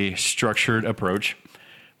more of a structured approach,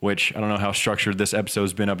 which I don't know how structured this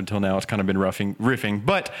episode's been up until now. It's kind of been riffing,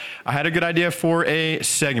 but I had a good idea for a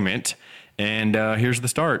segment, And here's the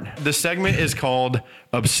start. The segment is called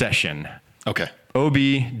Obsession. Okay.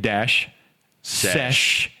 OB-sesh-on.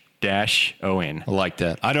 I like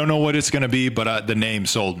that. I don't know what it's going to be, but the name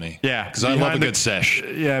sold me. Yeah. Because I love a good sesh.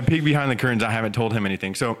 Yeah, peek behind the curtains. I haven't told him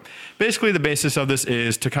anything. So basically the basis of this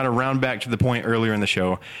is to kind of round back to the point earlier in the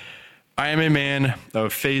show. I am a man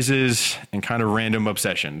of phases and kind of random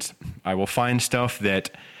obsessions. I will find stuff that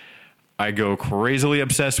I go crazily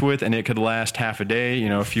obsessed with, and it could last half a day,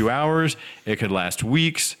 a few hours. It could last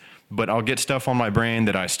weeks, but I'll get stuff on my brain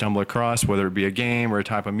that I stumble across, whether it be a game or a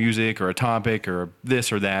type of music or a topic or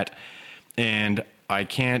this or that. And I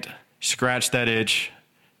can't scratch that itch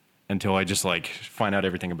until I just find out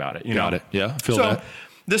everything about it. Got it. Yeah. I feel so that.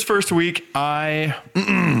 This first week, a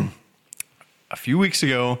few weeks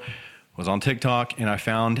ago, was on TikTok and I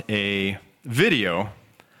found a video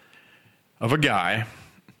of a guy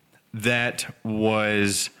that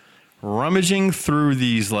was rummaging through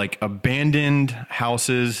these abandoned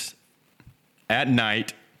houses at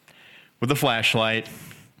night with a flashlight,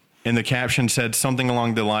 and the caption said something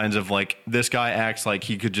along the lines of this guy acts like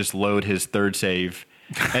he could just load his third save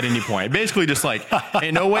at any point. Basically just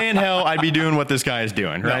ain't no way in hell I'd be doing what this guy is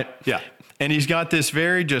doing, right? Yeah. And he's got this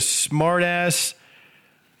very just smart ass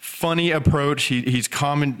funny approach. He's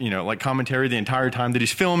commentary the entire time that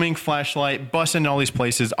he's filming, flashlight, busting all these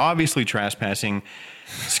places, obviously trespassing,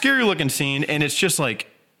 scary looking scene. And it's just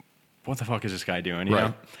what the fuck is this guy doing? You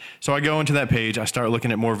know? So I go into that page, I start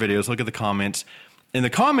looking at more videos, look at the comments, and the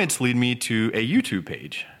comments lead me to a YouTube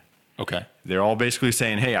page. Okay. They're all basically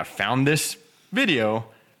saying, hey, I found this video.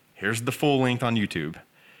 Here's the full length on YouTube.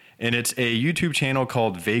 And it's a YouTube channel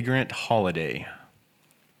called Vagrant Holiday.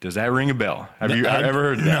 Does that ring a bell? Have you ever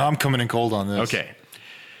heard of that? No, I'm coming in cold on this. Okay.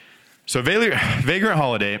 So Vagrant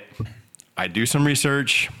Holiday, I do some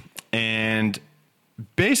research, and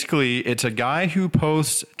basically it's a guy who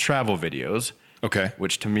posts travel videos. Okay.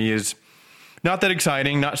 Which to me is not that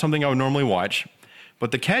exciting, not something I would normally watch. But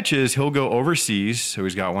the catch is he'll go overseas. So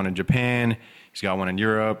he's got one in Japan, he's got one in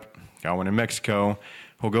Europe, got one in Mexico.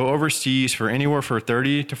 He'll go overseas for anywhere for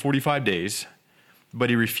 30 to 45 days, but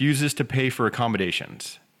he refuses to pay for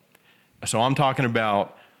accommodations. So I'm talking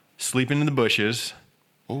about sleeping in the bushes.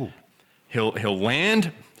 Oh. He'll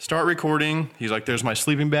land, start recording. He's like, there's my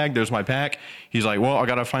sleeping bag, there's my pack. He's like, well, I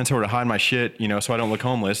got to find somewhere to hide my shit, so I don't look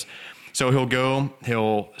homeless. So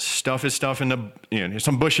he'll stuff his stuff in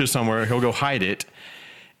some bushes somewhere. He'll go hide it.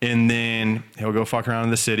 And then he'll go fuck around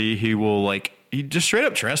in the city. He will he just straight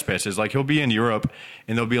up trespasses. He'll be in Europe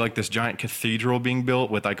and there'll be this giant cathedral being built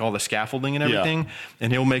with all the scaffolding and everything. Yeah.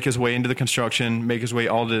 And he'll make his way into the construction, make his way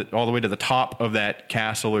all the way to the top of that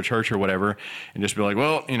castle or church or whatever, and just be like,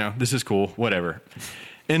 well, this is cool, whatever.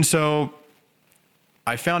 And so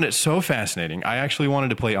I found it so fascinating. I actually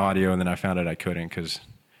wanted to play audio, and then I found out I couldn't because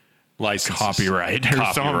copyright or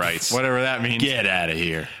copyrights, whatever that means. Get out of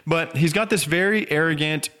here. But he's got this very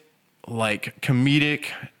arrogant, comedic,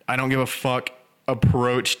 I don't give a fuck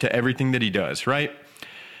approach to everything that he does, right?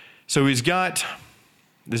 So he's got,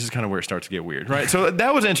 this is kind of where it starts to get weird, right? So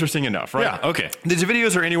that was interesting enough, right? Yeah, okay. These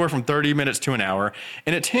videos are anywhere from 30 minutes to an hour,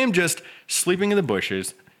 and it's him just sleeping in the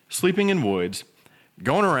bushes, sleeping in woods,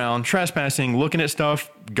 going around, trespassing, looking at stuff,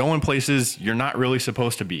 going places you're not really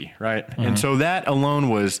supposed to be, right? Mm-hmm. And so that alone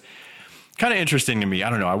was kind of interesting to me. I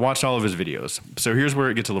don't know. I watched all of his videos. So here's where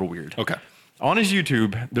it gets a little weird. Okay. On his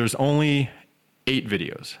YouTube, there's only 8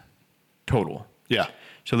 videos total. Yeah.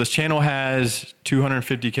 So this channel has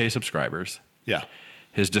 250K subscribers. Yeah.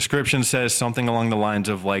 His description says something along the lines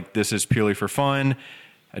of this is purely for fun.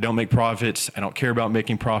 I don't make profits. I don't care about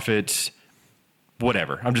making profits.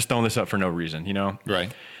 Whatever. I'm just throwing this up for no reason,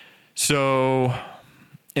 Right. So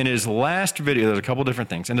in his last video, there's a couple different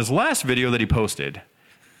things. In his last video that he posted,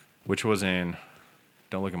 which was don't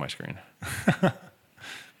look at my screen.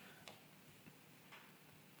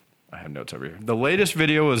 I have notes over here. The latest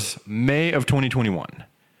video was May of 2021.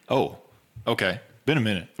 Oh, okay. Been a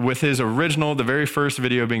minute. With his original, the very first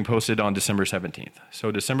video being posted on December 17th.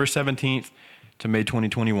 So December 17th to May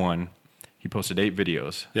 2021, he posted 8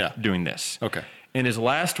 videos doing this. Okay. In his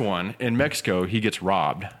last one, in Mexico, he gets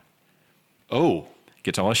robbed. Oh.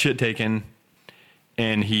 Gets all his shit taken,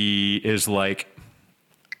 and he is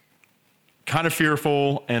kind of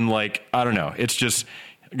fearful and I don't know. It's just,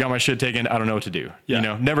 got my shit taken, I don't know what to do.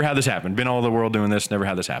 Yeah. Never had this happen. Been all over the world doing this, never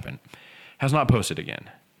had this happen. Has not posted again.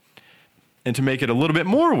 And to make it a little bit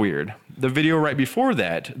more weird, the video right before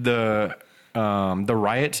that, the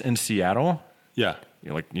riots in Seattle. Yeah.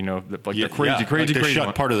 The crazy, they shut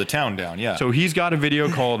one. part of the town down. Yeah. So he's got a video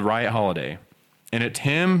called Riot Holiday, and it's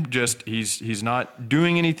him just, he's not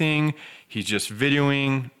doing anything. He's just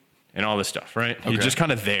videoing and all this stuff, right? Okay. He's just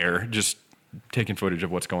kind of there, just taking footage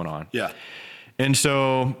of what's going on. Yeah. And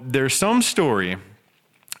so there's some story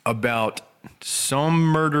about some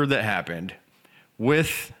murder that happened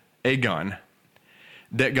with a gun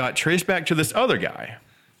that got traced back to this other guy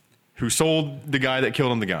who sold the guy that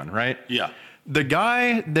killed him the gun, right? Yeah. The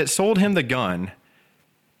guy that sold him the gun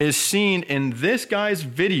is seen in this guy's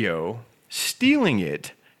video stealing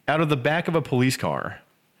it out of the back of a police car.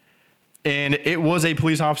 And it was a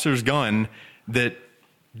police officer's gun that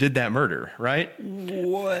did that murder, right?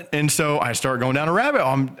 What? And so I start going down a rabbit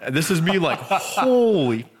hole. This is me like,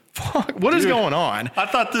 holy fuck, what is going on? I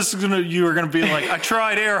thought you were gonna be like, I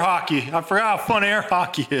tried air hockey. I forgot how fun air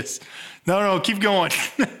hockey is. No, keep going.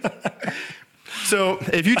 So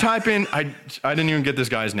if you type in, I didn't even get this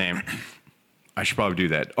guy's name. I should probably do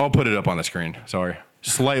that. I'll put it up on the screen. Sorry.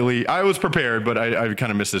 Slightly. I was prepared, but I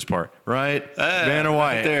kind of missed this part. Right? Vanna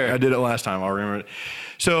White. Right there. I did it last time. I'll remember it.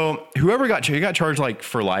 So whoever he got charged like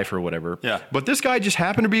for life or whatever. Yeah. But this guy just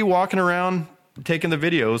happened to be walking around taking the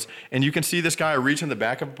videos, and you can see this guy reach in the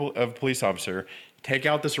back of a police officer, take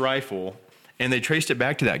out this rifle, and they traced it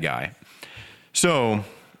back to that guy. So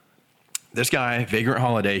this guy, Vagrant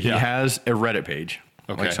Holiday, he has a Reddit page,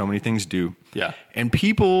 like so many things do. Yeah. And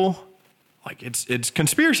people, like, it's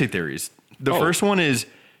conspiracy theories. The first one is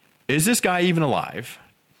this guy even alive?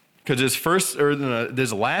 Because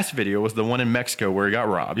his last video was the one in Mexico where he got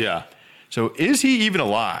robbed. Yeah. So is he even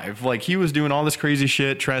alive? Like, he was doing all this crazy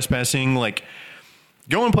shit, trespassing, like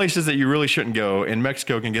going places that you really shouldn't go. And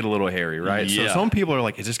Mexico can get a little hairy, right? Yeah. So some people are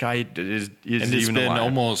like, is this guy is he even alive? It's been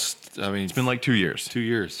almost, it's been like 2 years. 2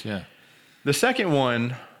 years, yeah. The second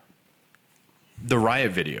one, the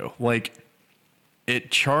riot video, like,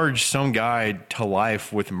 it charged some guy to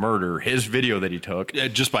life with murder, his video that he took. Yeah,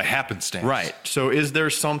 just by happenstance. Right. So is there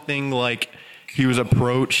something like he was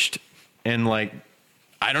approached and like,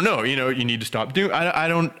 I don't know, you need to stop doing, I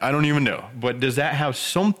don't even know. But does that have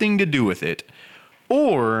something to do with it?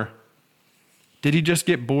 Or did he just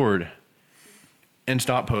get bored and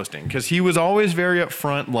stop posting? Because he was always very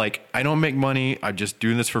upfront, like, I don't make money, I'm just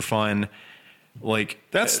doing this for fun. Like,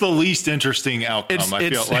 that's the least interesting outcome. I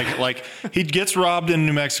feel like he gets robbed in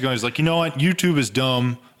New Mexico. He's like, you know what? YouTube is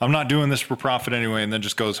dumb. I'm not doing this for profit anyway. And then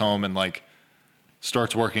just goes home and like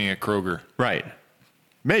starts working at Kroger. Right.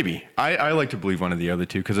 Maybe. I like to believe one of the other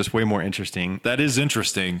two because it's way more interesting. That is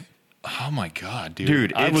interesting. Oh my God,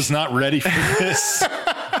 dude. I was not ready for this.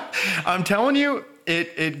 I'm telling you,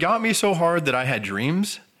 it got me so hard that I had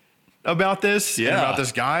dreams about this and about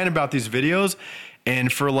this guy and about these videos.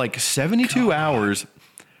 And for like 72 hours,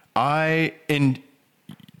 and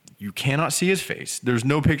you cannot see his face. There's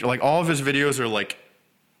no picture. Like, all of his videos are like,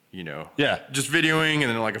 just videoing and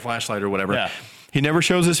then like a flashlight or whatever. Yeah. He never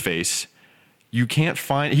shows his face. You can't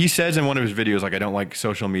find, he says in one of his videos, like, I don't like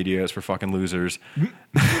social media. It's for fucking losers.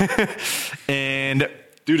 And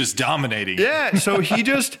dude is dominating. Yeah. So he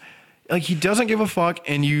just, like, he doesn't give a fuck.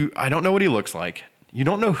 And I don't know what he looks like. You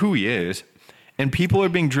don't know who he is. And people are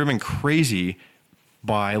being driven crazy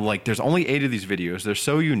by, like, there's only 8 of these videos. They're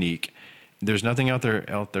so unique. There's nothing out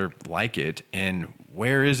there like it. And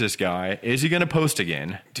where is this guy? Is he going to post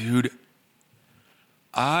again? Dude,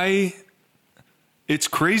 it's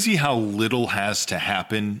crazy how little has to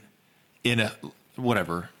happen in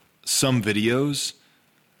some videos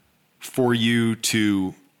for you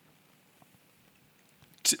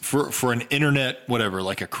for an internet,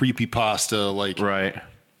 like a creepypasta, like right,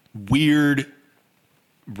 weird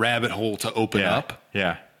rabbit hole to open up.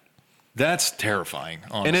 Yeah. That's terrifying,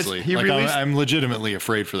 honestly. And I'm legitimately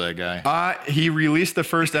afraid for that guy. He released the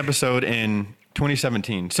first episode in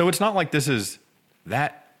 2017. So it's not like this is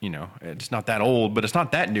that, it's not that old, but it's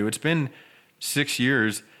not that new. It's been 6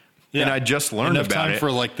 years. Yeah. And I just learned enough about time it. For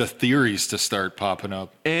like the theories to start popping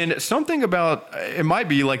up. And something about, it might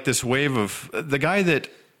be like this wave of, the guy that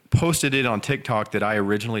posted it on TikTok that I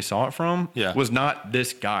originally saw it from was not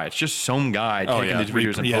this guy. It's just some guy taking these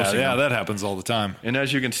videos and posting them. Yeah, that happens all the time. And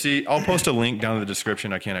as you can see, I'll post a link down in the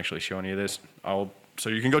description. I can't actually show any of this. So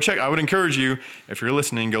you can go check. I would encourage you, if you're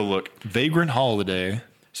listening, go look. Vagrant Holiday.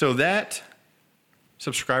 So that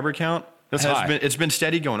subscriber count it's been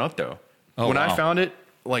steady going up though. When I found it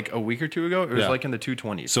like a week or two ago, it was like in the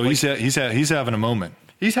 220s. So like, he's having a moment.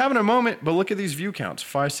 He's having a moment, but look at these view counts: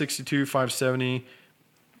 562, 570.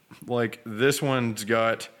 Like, this one's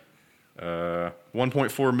got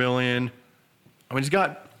 1.4 million. I mean, he's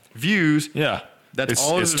got views. Yeah. That's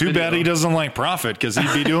all. It's too bad he doesn't like profit, because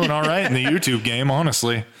he'd be doing all right in the YouTube game,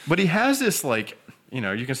 honestly. But he has this, like,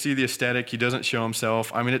 you can see the aesthetic. He doesn't show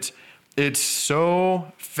himself. I mean, it's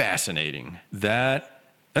so fascinating.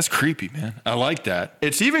 That's creepy, man. I like that.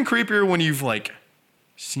 It's even creepier when you've, like,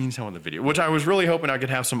 seen some of the video, which I was really hoping I could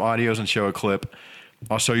have some audios and show a clip.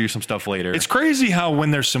 I'll show you some stuff later. It's crazy how when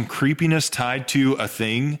there's some creepiness tied to a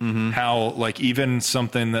thing, how like even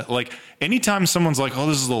something that like anytime someone's like, oh,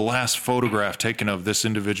 this is the last photograph taken of this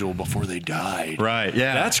individual before they died. Right.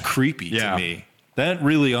 Yeah. That's creepy to me. That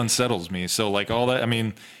really unsettles me. So like all that, I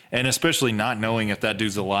mean, and especially not knowing if that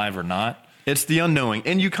dude's alive or not. It's the unknowing.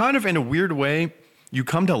 And you kind of, in a weird way, you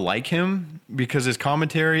come to like him because his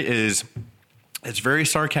commentary it's very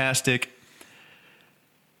sarcastic.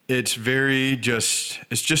 It's very it's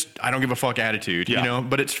just, I don't give a fuck attitude, you know,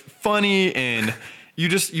 but it's funny and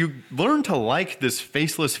you learn to like this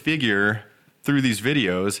faceless figure through these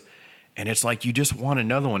videos. And it's like, you just want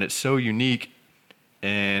another one. It's so unique.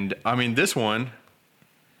 And I mean, this one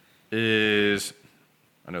is,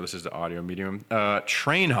 I know this is the audio medium,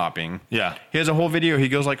 train hopping. Yeah. He has a whole video. He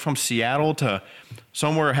goes like from Seattle to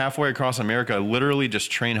somewhere halfway across America, literally just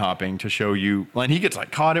train hopping to show you. And he gets like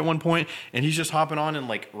caught at one point and he's just hopping on and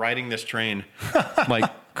like riding this train like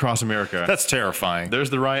across America. That's terrifying. There's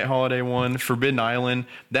the Riot Holiday one, Forbidden Island.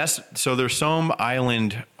 So there's some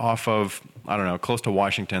island off of, I don't know, close to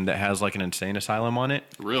Washington that has like an insane asylum on it.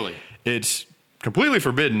 Really? It's completely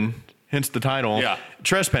forbidden, hence the title. Yeah.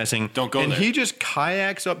 Trespassing. Don't go there. And he just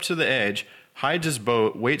kayaks up to the edge, hides his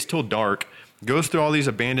boat, waits till dark, goes through all these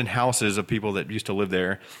abandoned houses of people that used to live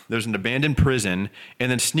there. There's an abandoned prison,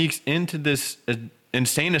 and then sneaks into this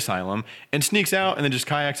insane asylum and sneaks out and then just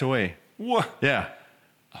kayaks away. What? Yeah.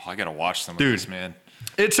 Oh, I got to watch some of this, man.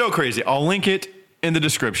 It's so crazy. I'll link it in the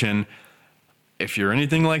description. If you're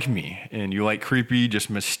anything like me and you like creepy,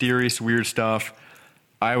 just mysterious, weird stuff,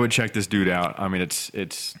 I would check this dude out. I mean,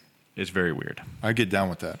 it's very weird. I get down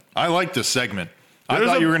with that. I like this segment. I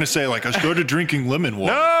thought you were going to say, like, I started drinking lemon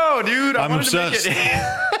water. No, dude. I'm obsessed.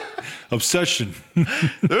 Obsession.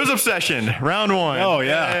 There's obsession. Round one. Oh,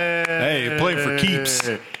 yeah. Hey, playing for keeps.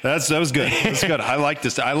 That was good. That's good. I like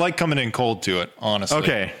this. I like coming in cold to it, honestly.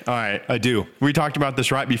 Okay. All right. I do. We talked about this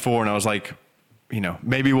right before, and I was like, you know,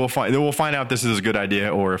 maybe we'll find out if this is a good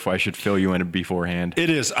idea or if I should fill you in beforehand. It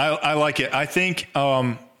is. I like it. I think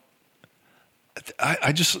I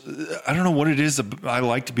don't know what it is. I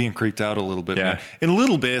liked being creeped out a little bit. Yeah. Man. In a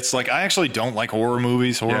little bit, it's like I actually don't like horror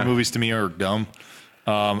movies. Horror movies to me are dumb.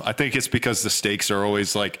 I think it's because the stakes are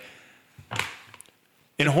always like,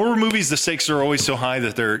 in horror movies, the stakes are always so high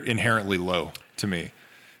that they're inherently low to me.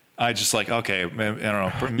 I just like, okay, I don't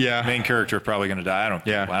know. Main character probably going to die. I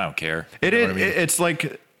don't care. It's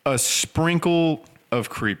like a sprinkle of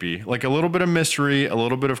creepy, like a little bit of mystery, a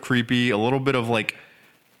little bit of creepy, a little bit of like,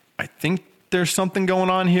 I think there's something going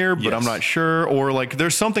on here, but I'm not sure. Or like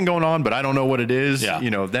there's something going on, but I don't know what it is. Yeah.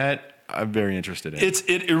 You know, that I'm very interested in.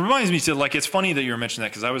 It reminds me to like, it's funny that you were mentioning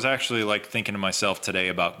that because I was actually like thinking to myself today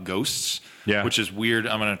about ghosts, which is weird.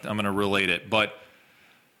 I'm going to relate it. But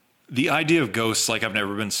the idea of ghosts, like I've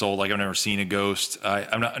never been sold, like I've never seen a ghost.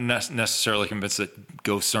 I'm not necessarily convinced that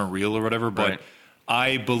ghosts aren't real or whatever, but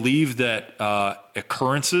I believe that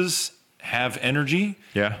occurrences have energy.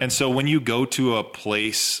 Yeah. And so when you go to a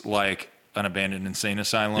place like an abandoned insane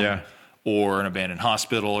asylum or an abandoned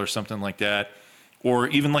hospital or something like that, or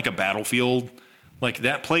even like a battlefield, like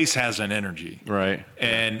that place has an energy. Right.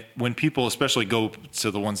 And when people especially go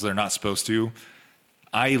to the ones they're not supposed to,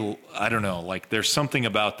 I don't know, like there's something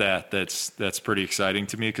about that's pretty exciting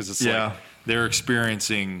to me because it's like they're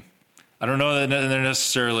experiencing, I don't know that they're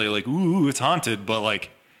necessarily like, ooh, it's haunted, but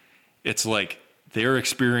like, it's like they're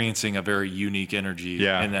experiencing a very unique energy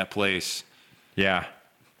in that place. Yeah.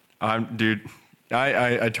 Dude,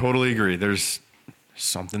 I totally agree. There's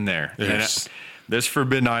something there. This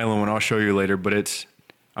Forbidden Island one I'll show you later, but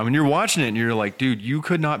you're watching it and you're like, dude, you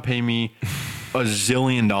could not pay me $1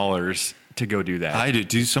 zillion to go do that. I do.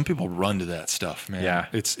 Dude, some people run to that stuff, man. Yeah.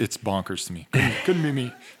 It's bonkers to me. Couldn't be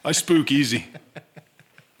me. I spook easy.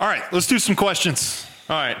 All right, let's do some questions.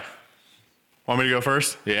 All right. Want me to go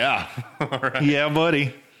first? Yeah. All right. Yeah,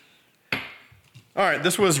 buddy. All right,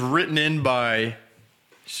 this was written in by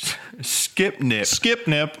Skipnip.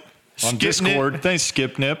 Skipnip on Discord. Thanks,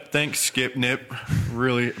 Skipnip. Thanks, Skipnip.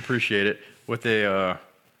 Really appreciate it. With a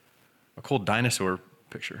cool dinosaur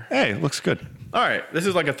picture. Hey, looks good. All right, this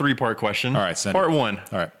is like a 3-part question. All right, send Part it. 1. All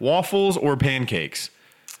right. Waffles or pancakes?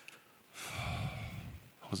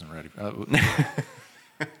 I wasn't ready.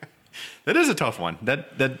 That is a tough one.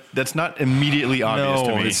 That's not immediately obvious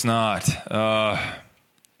to me. No, it's not.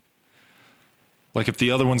 Like if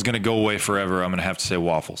the other one's going to go away forever, I'm going to have to say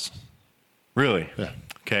waffles. Really? Yeah.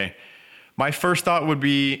 Okay. My first thought would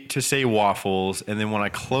be to say waffles, and then when I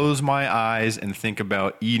close my eyes and think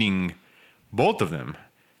about eating both of them,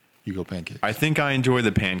 You go pancakes. I think I enjoy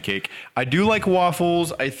the pancake. I do like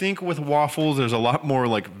waffles. I think with waffles, there's a lot more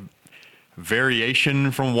like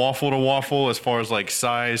variation from waffle to waffle as far as like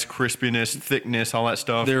size, crispiness, thickness, all that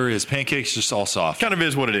stuff. There is. Pancakes just all soft. Kind of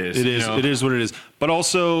is what it is. It is. It is what it is. But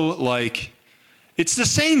also, like, it's the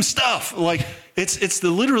same stuff. Like, it's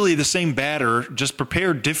literally the same batter, just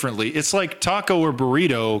prepared differently. It's like taco or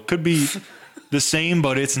burrito could be the same,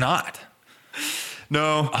 but it's not.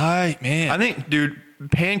 No. I think, dude,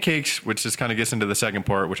 pancakes, which just kind of gets into the second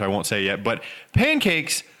part, which I won't say yet, but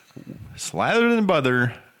pancakes slathered in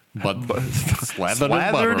butter,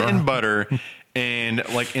 slathered in butter, and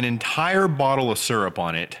like an entire bottle of syrup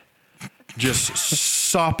on it, just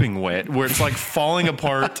sopping wet, where it's like falling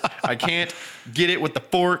apart. I can't get it with the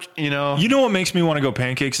fork, You know what makes me want to go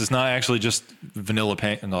pancakes? It's not actually just regular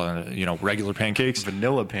pancakes.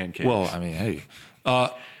 Vanilla pancakes. Well, I mean, hey,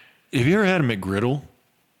 have you ever had a McGriddle?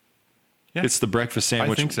 Yeah. It's the breakfast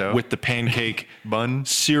sandwich I think so. with the pancake bun,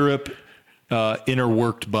 syrup, inner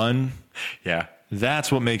worked bun. Yeah.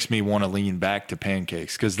 That's what makes me want to lean back to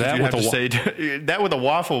pancakes, because that with a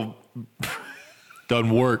waffle doesn't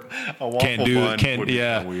work. A waffle bun would be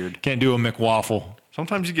weird. Can't do a McWaffle.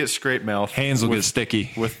 Sometimes you get scrape mouth. Hands will get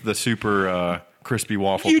sticky with the super crispy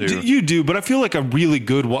waffle too. You do, but I feel like a really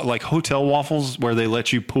good like hotel waffles where they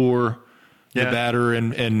let you pour the batter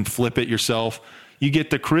and flip it yourself. You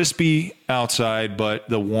get the crispy outside, but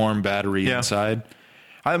the warm battery inside.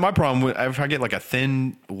 My problem with if I get like a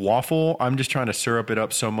thin waffle, I'm just trying to syrup it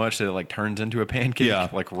up so much that it like turns into a pancake. Yeah.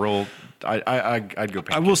 Like roll. I'd go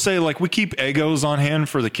pancake. I will say, like, we keep Eggos on hand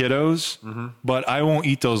for the kiddos, but I won't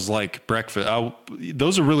eat those like breakfast.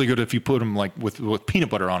 Those are really good if you put them like with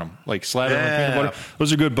peanut butter on them, like slather on peanut butter.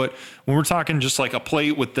 Those are good. But when we're talking just like a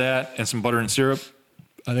plate with that and some butter and syrup,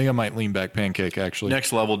 I think I might lean back pancake actually.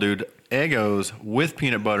 Next level, dude. Eggos with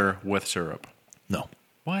peanut butter with syrup. No.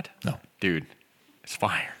 What? No. Dude, it's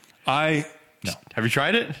fire. No. Have you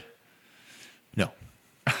tried it? No.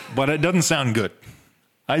 But it doesn't sound good.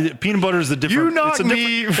 Peanut butter is a different. You knocked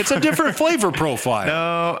me. It's a different flavor profile.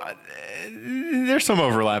 No, there's some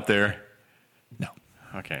overlap there. No.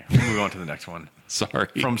 Okay, we'll move on to the next one. Sorry.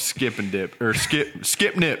 From Skip and Dip or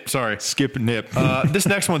Skip Nip. Sorry, Skip Nip. This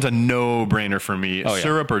next one's a no-brainer for me. Oh, yeah.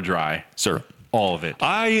 Syrup or dry? Syrup. All of it.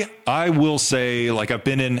 I will say, like, I've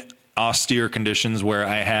been in austere conditions where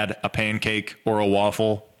I had a pancake or a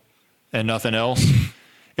waffle and nothing else.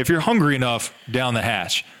 If you're hungry enough, down the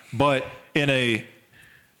hatch. But in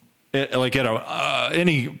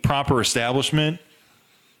any proper establishment,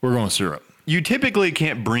 we're going syrup. You typically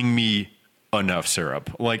can't bring me enough syrup.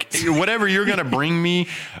 Like, whatever you're going to bring me,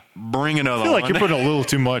 bring another one. I feel like you're putting a little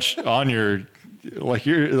too much on your, like,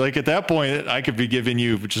 you're like, at that point, I could be giving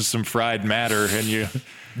you just some fried matter. And you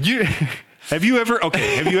have you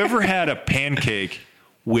ever had a pancake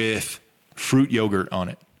with fruit yogurt on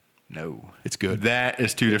it? No. It's good. That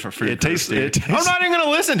is two different fruit. It tastes I'm not even going to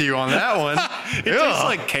listen to you on that one. It tastes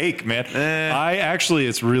like cake, man.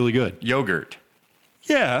 It's really good. Yogurt.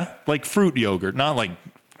 Yeah, like fruit yogurt, not like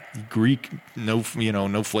Greek, no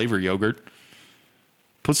flavor yogurt.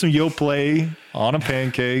 Put some Yoplait on a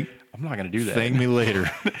pancake. I'm not going to do that. Thank me later.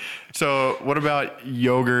 So what about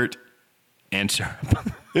yogurt and syrup?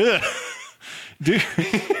 Yeah. Dude,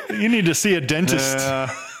 you need to see a dentist. I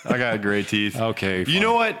got great teeth. Okay. You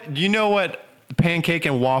know what? Do you know what pancake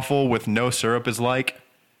and waffle with no syrup is like?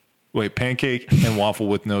 Wait, pancake and waffle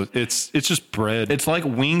with no... It's just bread. It's like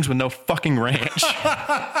wings with no fucking ranch.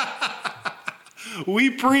 We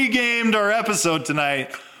pre-gamed our episode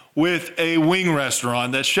tonight with a wing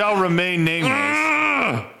restaurant that shall remain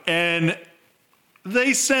nameless. And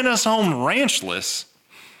they sent us home ranchless.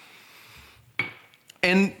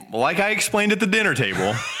 And like I explained at the dinner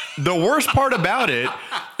table, the worst part about it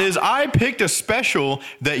is I picked a special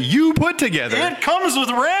that you put together. It comes with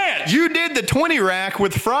ranch. You did the 20 rack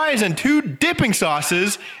with fries and 2 dipping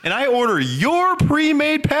sauces, and I order your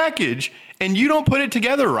pre-made package, and you don't put it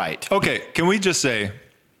together right. Okay, can we just say,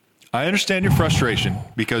 I understand your frustration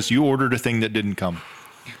because you ordered a thing that didn't come.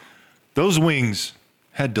 Those wings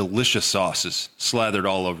had delicious sauces slathered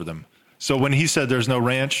all over them. So when he said there's no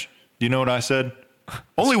ranch, do you know what I said?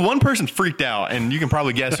 Only one person freaked out, and you can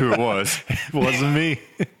probably guess who it was. It wasn't me.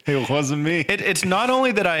 It wasn't me. It's not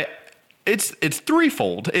only that it's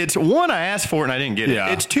threefold. It's one, I asked for it and I didn't get it.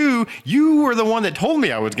 Yeah. It's 2, you were the one that told me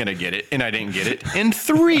I was going to get it and I didn't get it. And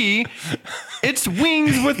 3, it's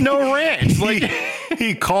wings with no ranch. Like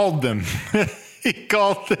he called them. He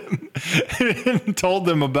called them and told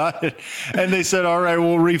them about it. And they said, all right,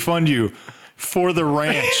 we'll refund you for the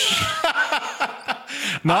ranch.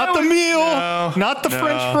 Not the meal, not the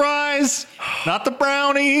French fries. Not the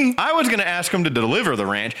brownie. I was going to ask him to deliver the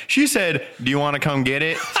ranch. She said, do you want to come get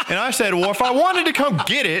it? And I said, well, if I wanted to come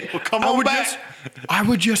get it, come on back. I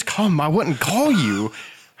would just come. I wouldn't call you.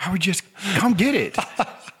 I would just come get it.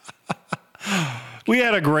 We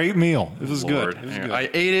had a great meal. It was Lord. good. It was good. I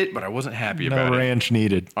ate it, but I wasn't happy No about it. ranch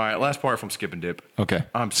needed. All right, last part from Skip and Dip. Okay.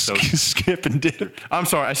 I'm so skip and dip. I'm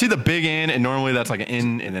sorry. I see the big N, and normally that's like an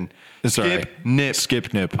N, and then It's all skip, right. nip.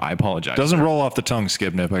 Skip nip. I apologize. Doesn't roll off the tongue,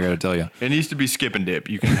 skip nip, I got to tell you. It needs to be Skip and Dip.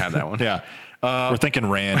 You can have that one. Yeah. We're thinking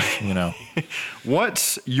ranch,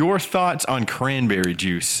 What's your thoughts on cranberry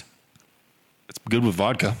juice? It's good with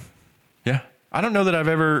vodka. Yeah. I don't know that I've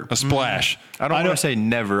ever A splash. I don't want to say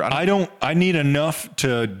never. I need enough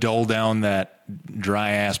to dull down that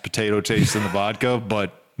dry ass potato taste in the vodka,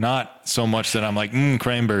 but not so much that I'm like,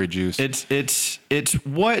 cranberry juice. It's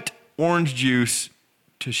what orange juice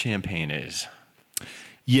to champagne is.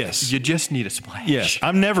 Yes. You just need a splash. Yes.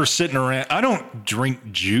 I'm never sitting around. I don't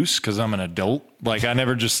drink juice because I'm an adult. Like, I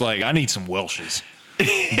never just I need some Welshes.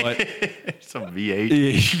 But Some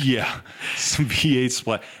V8. yeah, some V8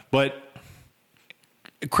 splash. But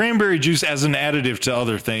cranberry juice as an additive to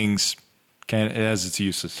other things it has its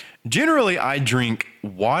uses. Generally, I drink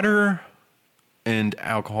water and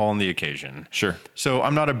alcohol on the occasion. Sure. So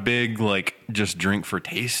I'm not a big, just drink for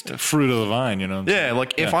taste. Fruit of the vine, Yeah,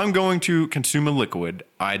 if I'm going to consume a liquid,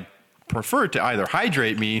 I'd prefer it to either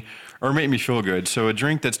hydrate me or make me feel good. So a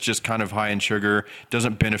drink that's just kind of high in sugar,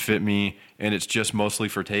 doesn't benefit me, and it's just mostly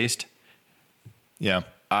for taste, Yeah.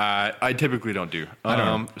 I typically don't do. I don't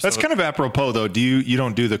know. That's kind of apropos, though. You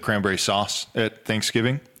don't do the cranberry sauce at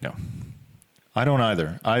Thanksgiving? No. I don't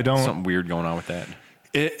either. I don't. Something weird going on with that.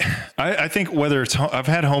 I think whether it's I've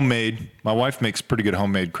had homemade. My wife makes pretty good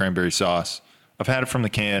homemade cranberry sauce. I've had it from the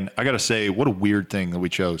can. I got to say, what a weird thing that we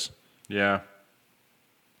chose. Yeah.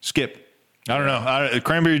 Skip. I don't know.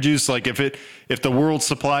 Cranberry juice. If the world's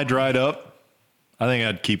supply dried up, I think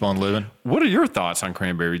I'd keep on living. What are your thoughts on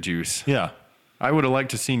cranberry juice? Yeah. I would have liked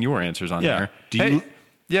to seen your answers on there.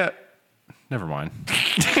 Yeah. Never mind.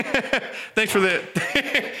 Thanks for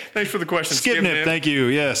the question. Skip nip. Thank you.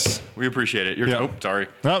 Yes. We appreciate it. Yeah. Sorry.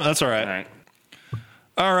 No, that's all right. All right.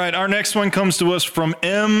 All right. Our next one comes to us from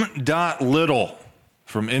M.Little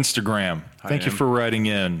from Instagram. Thank you for writing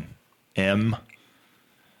in, M.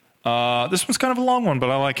 This one's kind of a long one, but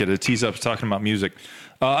I like it. It tees up talking about music.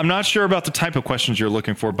 I'm not sure about the type of questions you're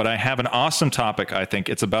looking for, but I have an awesome topic, I think.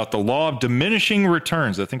 It's about the law of diminishing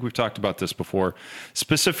returns. I think we've talked about this before,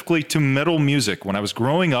 specifically to metal music. When I was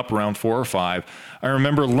growing up around 4 or 5, I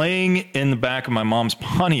remember laying in the back of my mom's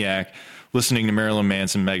Pontiac, listening to Marilyn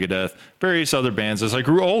Manson, Megadeth, various other bands. As I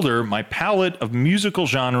grew older, my palette of musical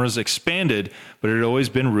genres expanded, but it had always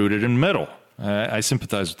been rooted in metal. I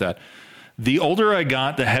sympathize with that. The older I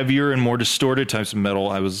got, the heavier and more distorted types of metal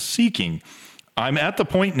I was seeking. I'm at the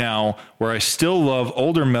point now where I still love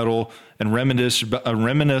older metal and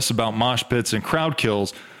reminisce about mosh pits and crowd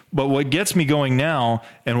kills, but what gets me going now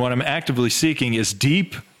and what I'm actively seeking is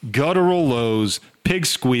deep, guttural lows, pig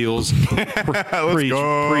squeals, preach,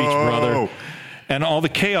 brother, and all the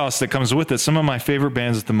chaos that comes with it. Some of my favorite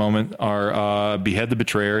bands at the moment are Behead the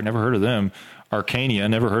Betrayer, never heard of them. Arcania,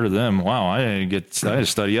 never heard of them. Wow, I had to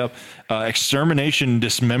study up. Extermination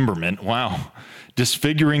Dismemberment. Wow.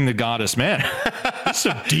 Disfiguring the Goddess. Man, that's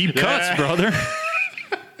some deep cuts, brother.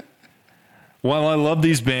 While I love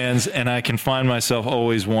these bands and I can find myself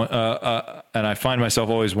always wanting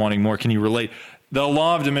more, can you relate? The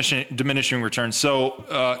law of diminishing returns.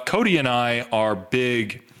 So Cody and I are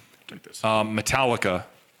big Metallica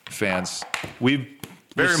fans.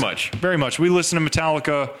 Very much. We listen to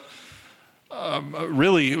Metallica.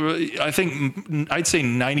 Really, I think I'd say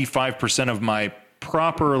 95% of my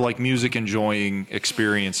proper music enjoying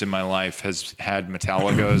experience in my life has had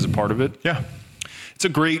Metallica as a part of it. Yeah, it's a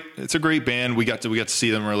great band. We got to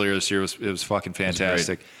see them earlier this year. It was fucking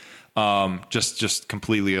fantastic. Just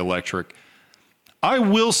completely electric. I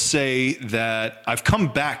will say that I've come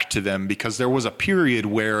back to them because there was a period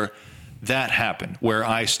where that happened, where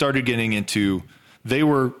I started getting into. They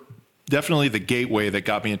were definitely the gateway that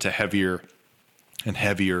got me into heavier and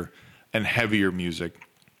heavier and heavier music.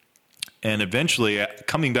 And eventually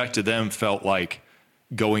coming back to them felt like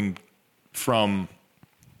going from,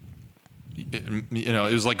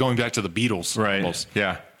 it was like going back to the Beatles. Right. Almost.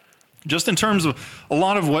 Yeah. Just in terms of a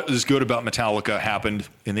lot of what is good about Metallica happened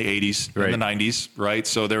in the 80s, right, in the 90s, right?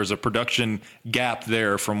 So there's a production gap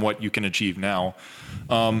there from what you can achieve now.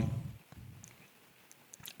 But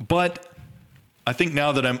I think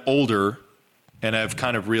now that I'm older and I've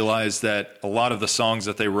kind of realized that a lot of the songs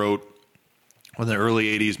that they wrote in the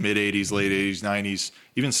early 80s, mid 80s, late 80s, 90s,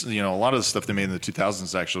 even, you know, a lot of the stuff they made in the 2000s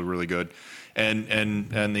is actually really good.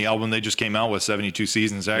 And the album they just came out with, 72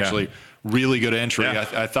 Seasons, actually really good entry. Yeah.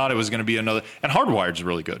 I thought it was going to be another, and Hardwired's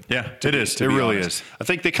really good. Yeah, it is. It really is. I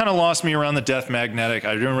think they kind of lost me around the Death Magnetic.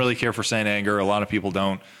 I didn't really care for Saint Anger. A lot of people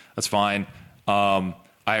don't. That's fine. I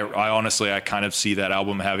honestly, I kind of see that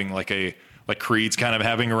album having like Creed's kind of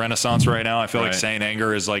having a renaissance right now. I feel like Saint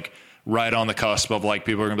Anger is like right on the cusp of like,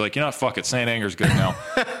 people are gonna be like, you know what, fuck it, Saint Anger's good now.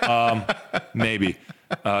 Maybe.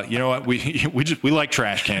 You know what? We like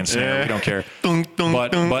trash cans. We don't care.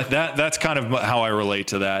 But that's kind of how I relate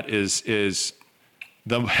to that. Is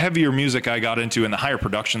the heavier music I got into and the higher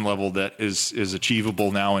production level that is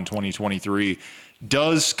achievable now in 2023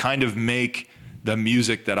 does kind of make the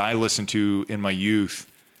music that I listened to in my youth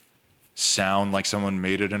sound like someone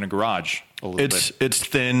made it in a garage a little bit. It's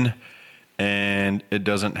thin, and it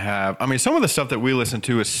doesn't have. I mean, some of the stuff that we listen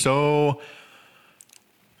to is so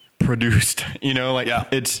produced, you know, like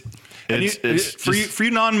it's for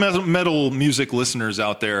you non-metal music listeners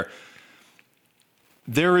out there,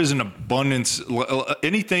 there is an abundance.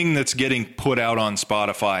 Anything that's getting put out on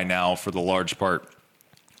Spotify now, for the large part,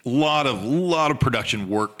 a lot of production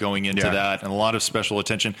work going into that, and a lot of special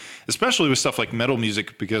attention, especially with stuff like metal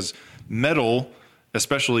music, because metal,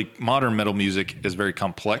 especially modern metal music, is very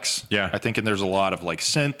complex. Yeah. I think, and there's a lot of like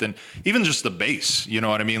synth and even just the bass, you know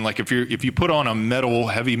what I mean? Like if you put on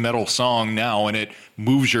a heavy metal song now and it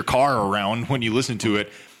moves your car around when you listen to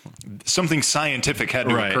it, something scientific had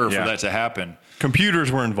to occur for that to happen.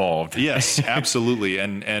 Computers were involved. Yes, absolutely.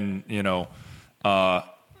 And you know,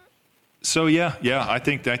 so I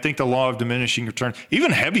think the law of diminishing return,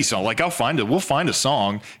 even heavy song, like we'll find a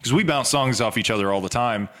song, because we bounce songs off each other all the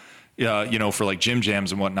time. You know, for like gym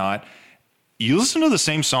jams and whatnot, you listen to the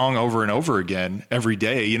same song over and over again every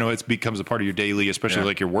day. You know, it becomes a part of your daily, especially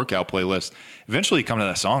like your workout playlist. Eventually you come to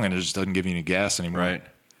that song and it just doesn't give you any gas anymore. Right.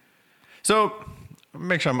 So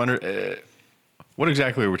make sure I'm under, what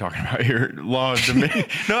exactly are we talking about here? Law of diminishing.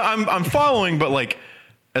 No, I'm following, but like,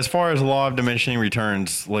 as far as law of diminishing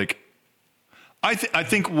returns, like, I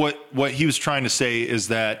think what he was trying to say is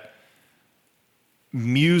that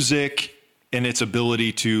music and its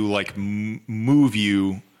ability to like move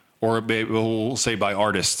you, or we'll say by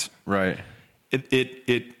artists, right?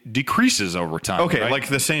 It decreases over time. Okay, right? Like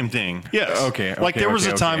the same thing. Yes. Okay. Like there was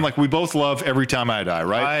a time like we both love Every Time I Die,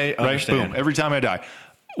 right? I understand. Boom. Every Time I Die.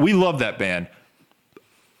 We love that band.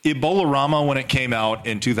 Ebola-Rama, when it came out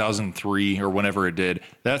in 2003 or whenever it did,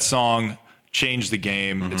 that song changed the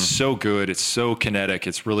game. Mm-hmm. It's so good. It's so kinetic.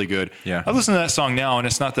 It's really good. Yeah. I listen to that song now, and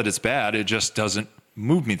it's not that it's bad. It just doesn't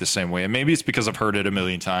move me the same way. And maybe it's because I've heard it a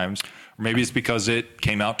million times, or maybe it's because it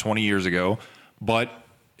came out 20 years ago, but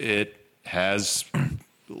it has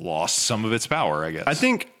lost some of its power, I guess. I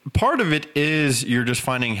think part of it is you're just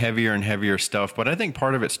finding heavier and heavier stuff, but I think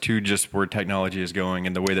part of it's too just where technology is going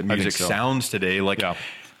and the way that music sounds today. Like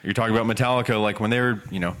you're talking about Metallica, like when they were,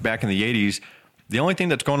 you know, back in the 80s, the only thing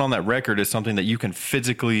that's going on that record is something that you can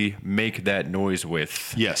physically make that noise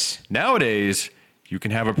with. Yes. Nowadays, you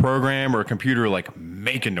can have a program or a computer like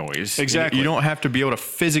make a noise. Exactly. You don't have to be able to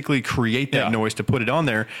physically create that noise to put it on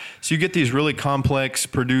there. So you get these really complex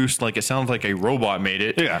produced, like it sounds like a robot made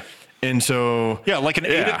it. Yeah. And so like an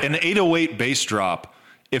 808 bass drop.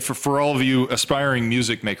 If for all of you aspiring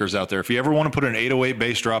music makers out there, if you ever want to put an 808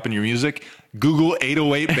 bass drop in your music, Google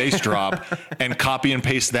 808 bass drop and copy and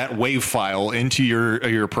paste that wave file into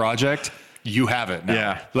your project. You have it now.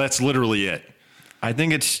 Yeah. That's literally it. I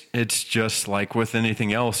think it's just like with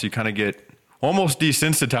anything else, you kind of get almost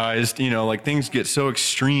desensitized, you know, like things get so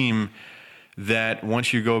extreme that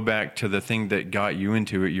once you go back to the thing that got you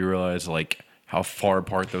into it, you realize like how far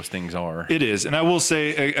apart those things are. It is. And I will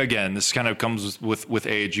say again, this kind of comes with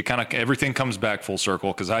age. You kind of, everything comes back full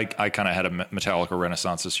circle. Cause I kind of had a Metallica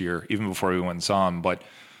renaissance this year, even before we went and saw him. But,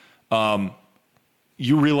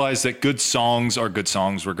 you realize that good songs are good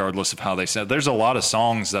songs regardless of how they sound. There's a lot of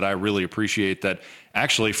songs that I really appreciate that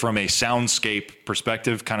actually from a soundscape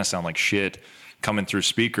perspective kind of sound like shit coming through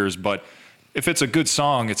speakers. But if it's a good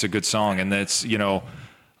song, it's a good song. And that's, you know,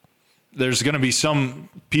 there's going to be some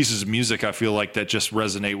pieces of music I feel like that just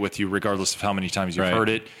resonate with you regardless of how many times you've heard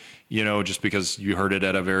it, you know, just because you heard it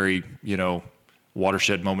at a very, you know,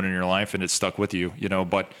 watershed moment in your life and it stuck with you, you know.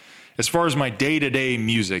 But as far as my day-to-day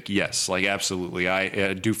music, yes, like absolutely.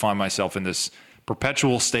 I do find myself in this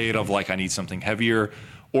perpetual state of like I need something heavier,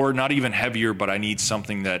 or not even heavier, but I need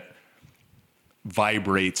something that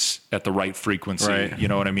vibrates at the right frequency. Right. You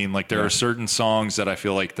know what I mean? Like there are certain songs that I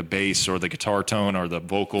feel like the bass or the guitar tone or the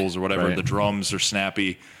vocals or whatever, the drums are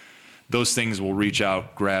snappy. Those things will reach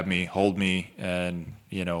out, grab me, hold me, and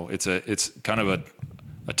you know, it's kind of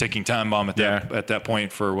a a ticking time bomb at that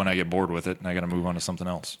point for when I get bored with it and I got to move on to something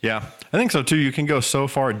else. Yeah, I think so too. You can go so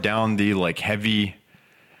far down the like heavy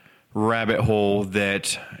rabbit hole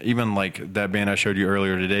that even like that band I showed you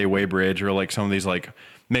earlier today, Waybridge, or like some of these like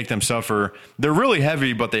Make Them Suffer. They're really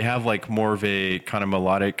heavy, but they have like more of a kind of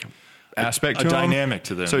melodic aspect to them. A dynamic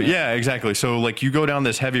to them. So yeah, exactly. So like you go down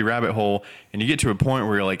this heavy rabbit hole and you get to a point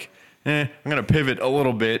where you're like, I'm going to pivot a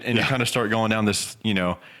little bit, and you kind of start going down this,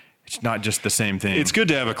 it's not just the same thing. It's good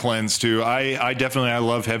to have a cleanse too. I definitely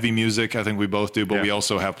love heavy music. I think we both do, but we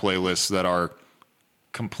also have playlists that are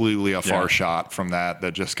completely a far shot from that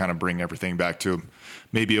just kind of bring everything back to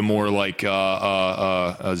maybe a more like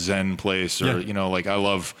a Zen place, or like I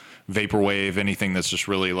love vaporwave, anything that's just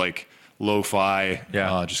really like lo-fi,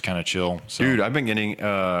 just kind of chill. So. Dude, I've been getting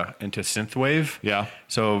into synthwave. Yeah.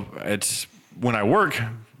 So it's when I work,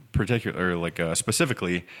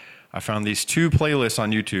 specifically, I found these 2 playlists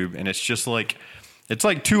on YouTube, and it's just like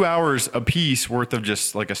 2 hours a piece worth of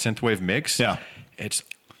just like a synthwave mix. Yeah. It's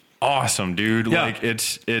awesome, dude. Yeah. Like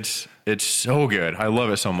it's so good. I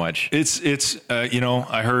love it so much. It's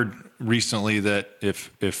I heard recently that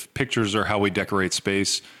if pictures are how we decorate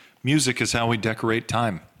space, music is how we decorate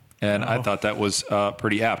time. And I thought that was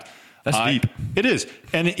pretty apt. That's deep. It is.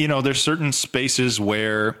 And there's certain spaces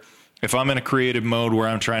where if I'm in a creative mode where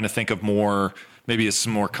I'm trying to think of maybe it's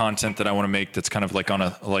some more content that I want to make that's kind of like on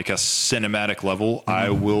a cinematic level, I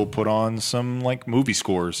will put on some like movie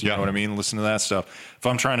scores. You know what I mean? Listen to that stuff. If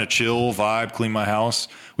I'm trying to chill, vibe, clean my house,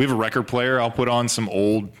 we have a record player. I'll put on some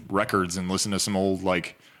old records and listen to some old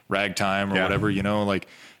like ragtime or whatever, like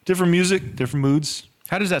different music, different moods.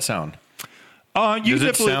 How does that sound? Does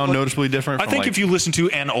it sound noticeably different? I think if you listen to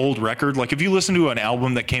an old record, like if you listen to an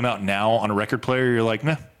album that came out now on a record player, you're like,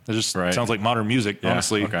 nah, it just sounds like modern music,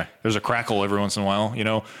 honestly. Okay. There's a crackle every once in a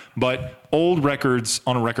while, But old records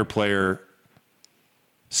on a record player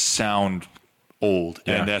sound old.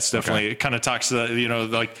 Yeah. And that's definitely, it kind of talks to,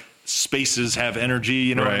 like spaces have energy,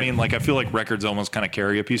 you know what I mean? Like I feel like records almost kind of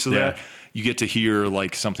carry a piece of that. You get to hear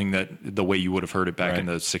like something that the way you would have heard it back in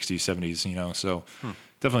the 60s, 70s, so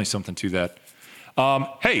definitely something to that.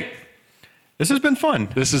 Hey, this has been fun.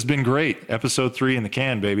 This has been great. Episode 3 in the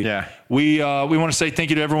can, baby. Yeah. We want to say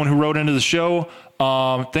thank you to everyone who wrote into the show.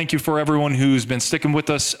 Thank you for everyone who's been sticking with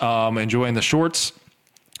us, enjoying the shorts.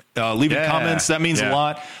 Leaving comments. That means a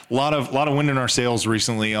lot. A lot of wind in our sails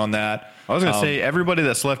recently on that. I was going to say, everybody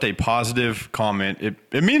that's left a positive comment,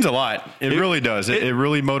 it means a lot. It really does. It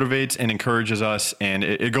really motivates and encourages us, and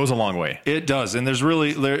it goes a long way. It does. And there is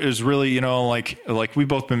really, like we've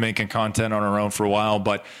both been making content on our own for a while,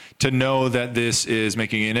 but to know that this is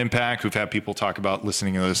making an impact. We've had people talk about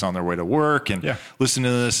listening to this on their way to work and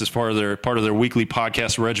listening to this as part of their weekly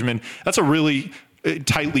podcast regimen. That's a really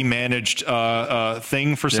tightly managed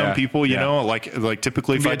thing for some people, you know, like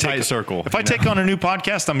typically if I take on a new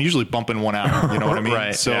podcast, I'm usually bumping one out, you know what I mean?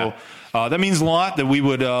 Right. So that means a lot that we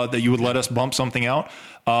would that you would let us bump something out.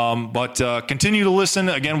 But continue to listen.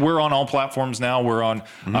 Again, we're on all platforms now. We're on,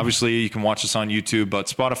 obviously you can watch us on YouTube, but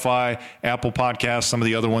Spotify, Apple Podcasts, some of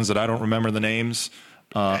the other ones that I don't remember the names.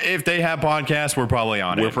 If they have podcasts, we're probably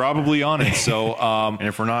on it. We're probably on it. So, and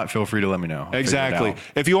if we're not, feel free to let me know. Exactly.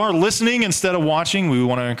 If you are listening instead of watching, we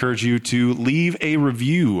want to encourage you to leave a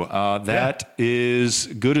review. That is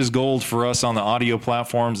good as gold for us on the audio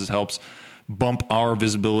platforms. It helps bump our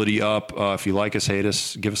visibility up. If you like us, hate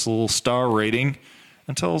us, give us a little star rating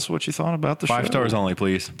and tell us what you thought about the show. 5 stars only,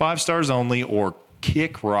 please. 5 stars only, or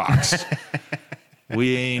kick rocks.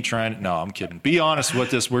 We ain't trying to. No, I'm kidding. Be honest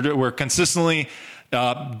with this. We're consistently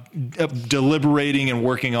deliberating and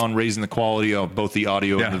working on raising the quality of both the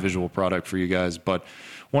audio and the visual product for you guys. But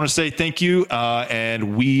want to say thank you,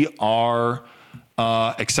 and we are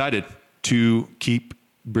excited to keep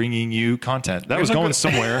bringing you content. That was going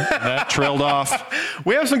somewhere. That trailed off.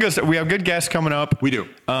 We have some good stuff. We have good guests coming up. We do.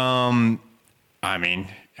 I mean,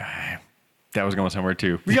 that was going somewhere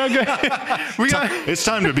too. We got good. It's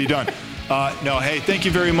time to be done. No, hey, thank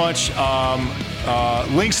you very much.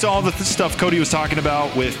 Links to all the stuff Cody was talking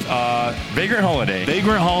about with Vagrant Holiday.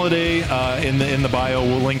 In the bio.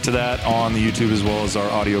 We'll link to that on the YouTube as well as our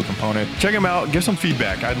audio component. Check them out. Give some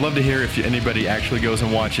feedback. I'd love to hear if anybody actually goes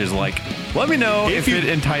and watches. Like, let me know if it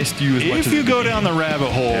enticed you as much as if you go down the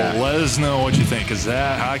rabbit hole. Let us know what you think, because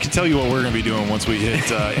I can tell you what we're going to be doing once we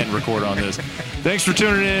hit end record on this. Thanks for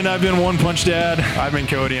tuning in. I've been One Punch Dad. I've been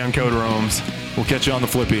Cody. I'm Code Roams. We'll catch you on the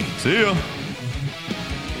flippy. See ya.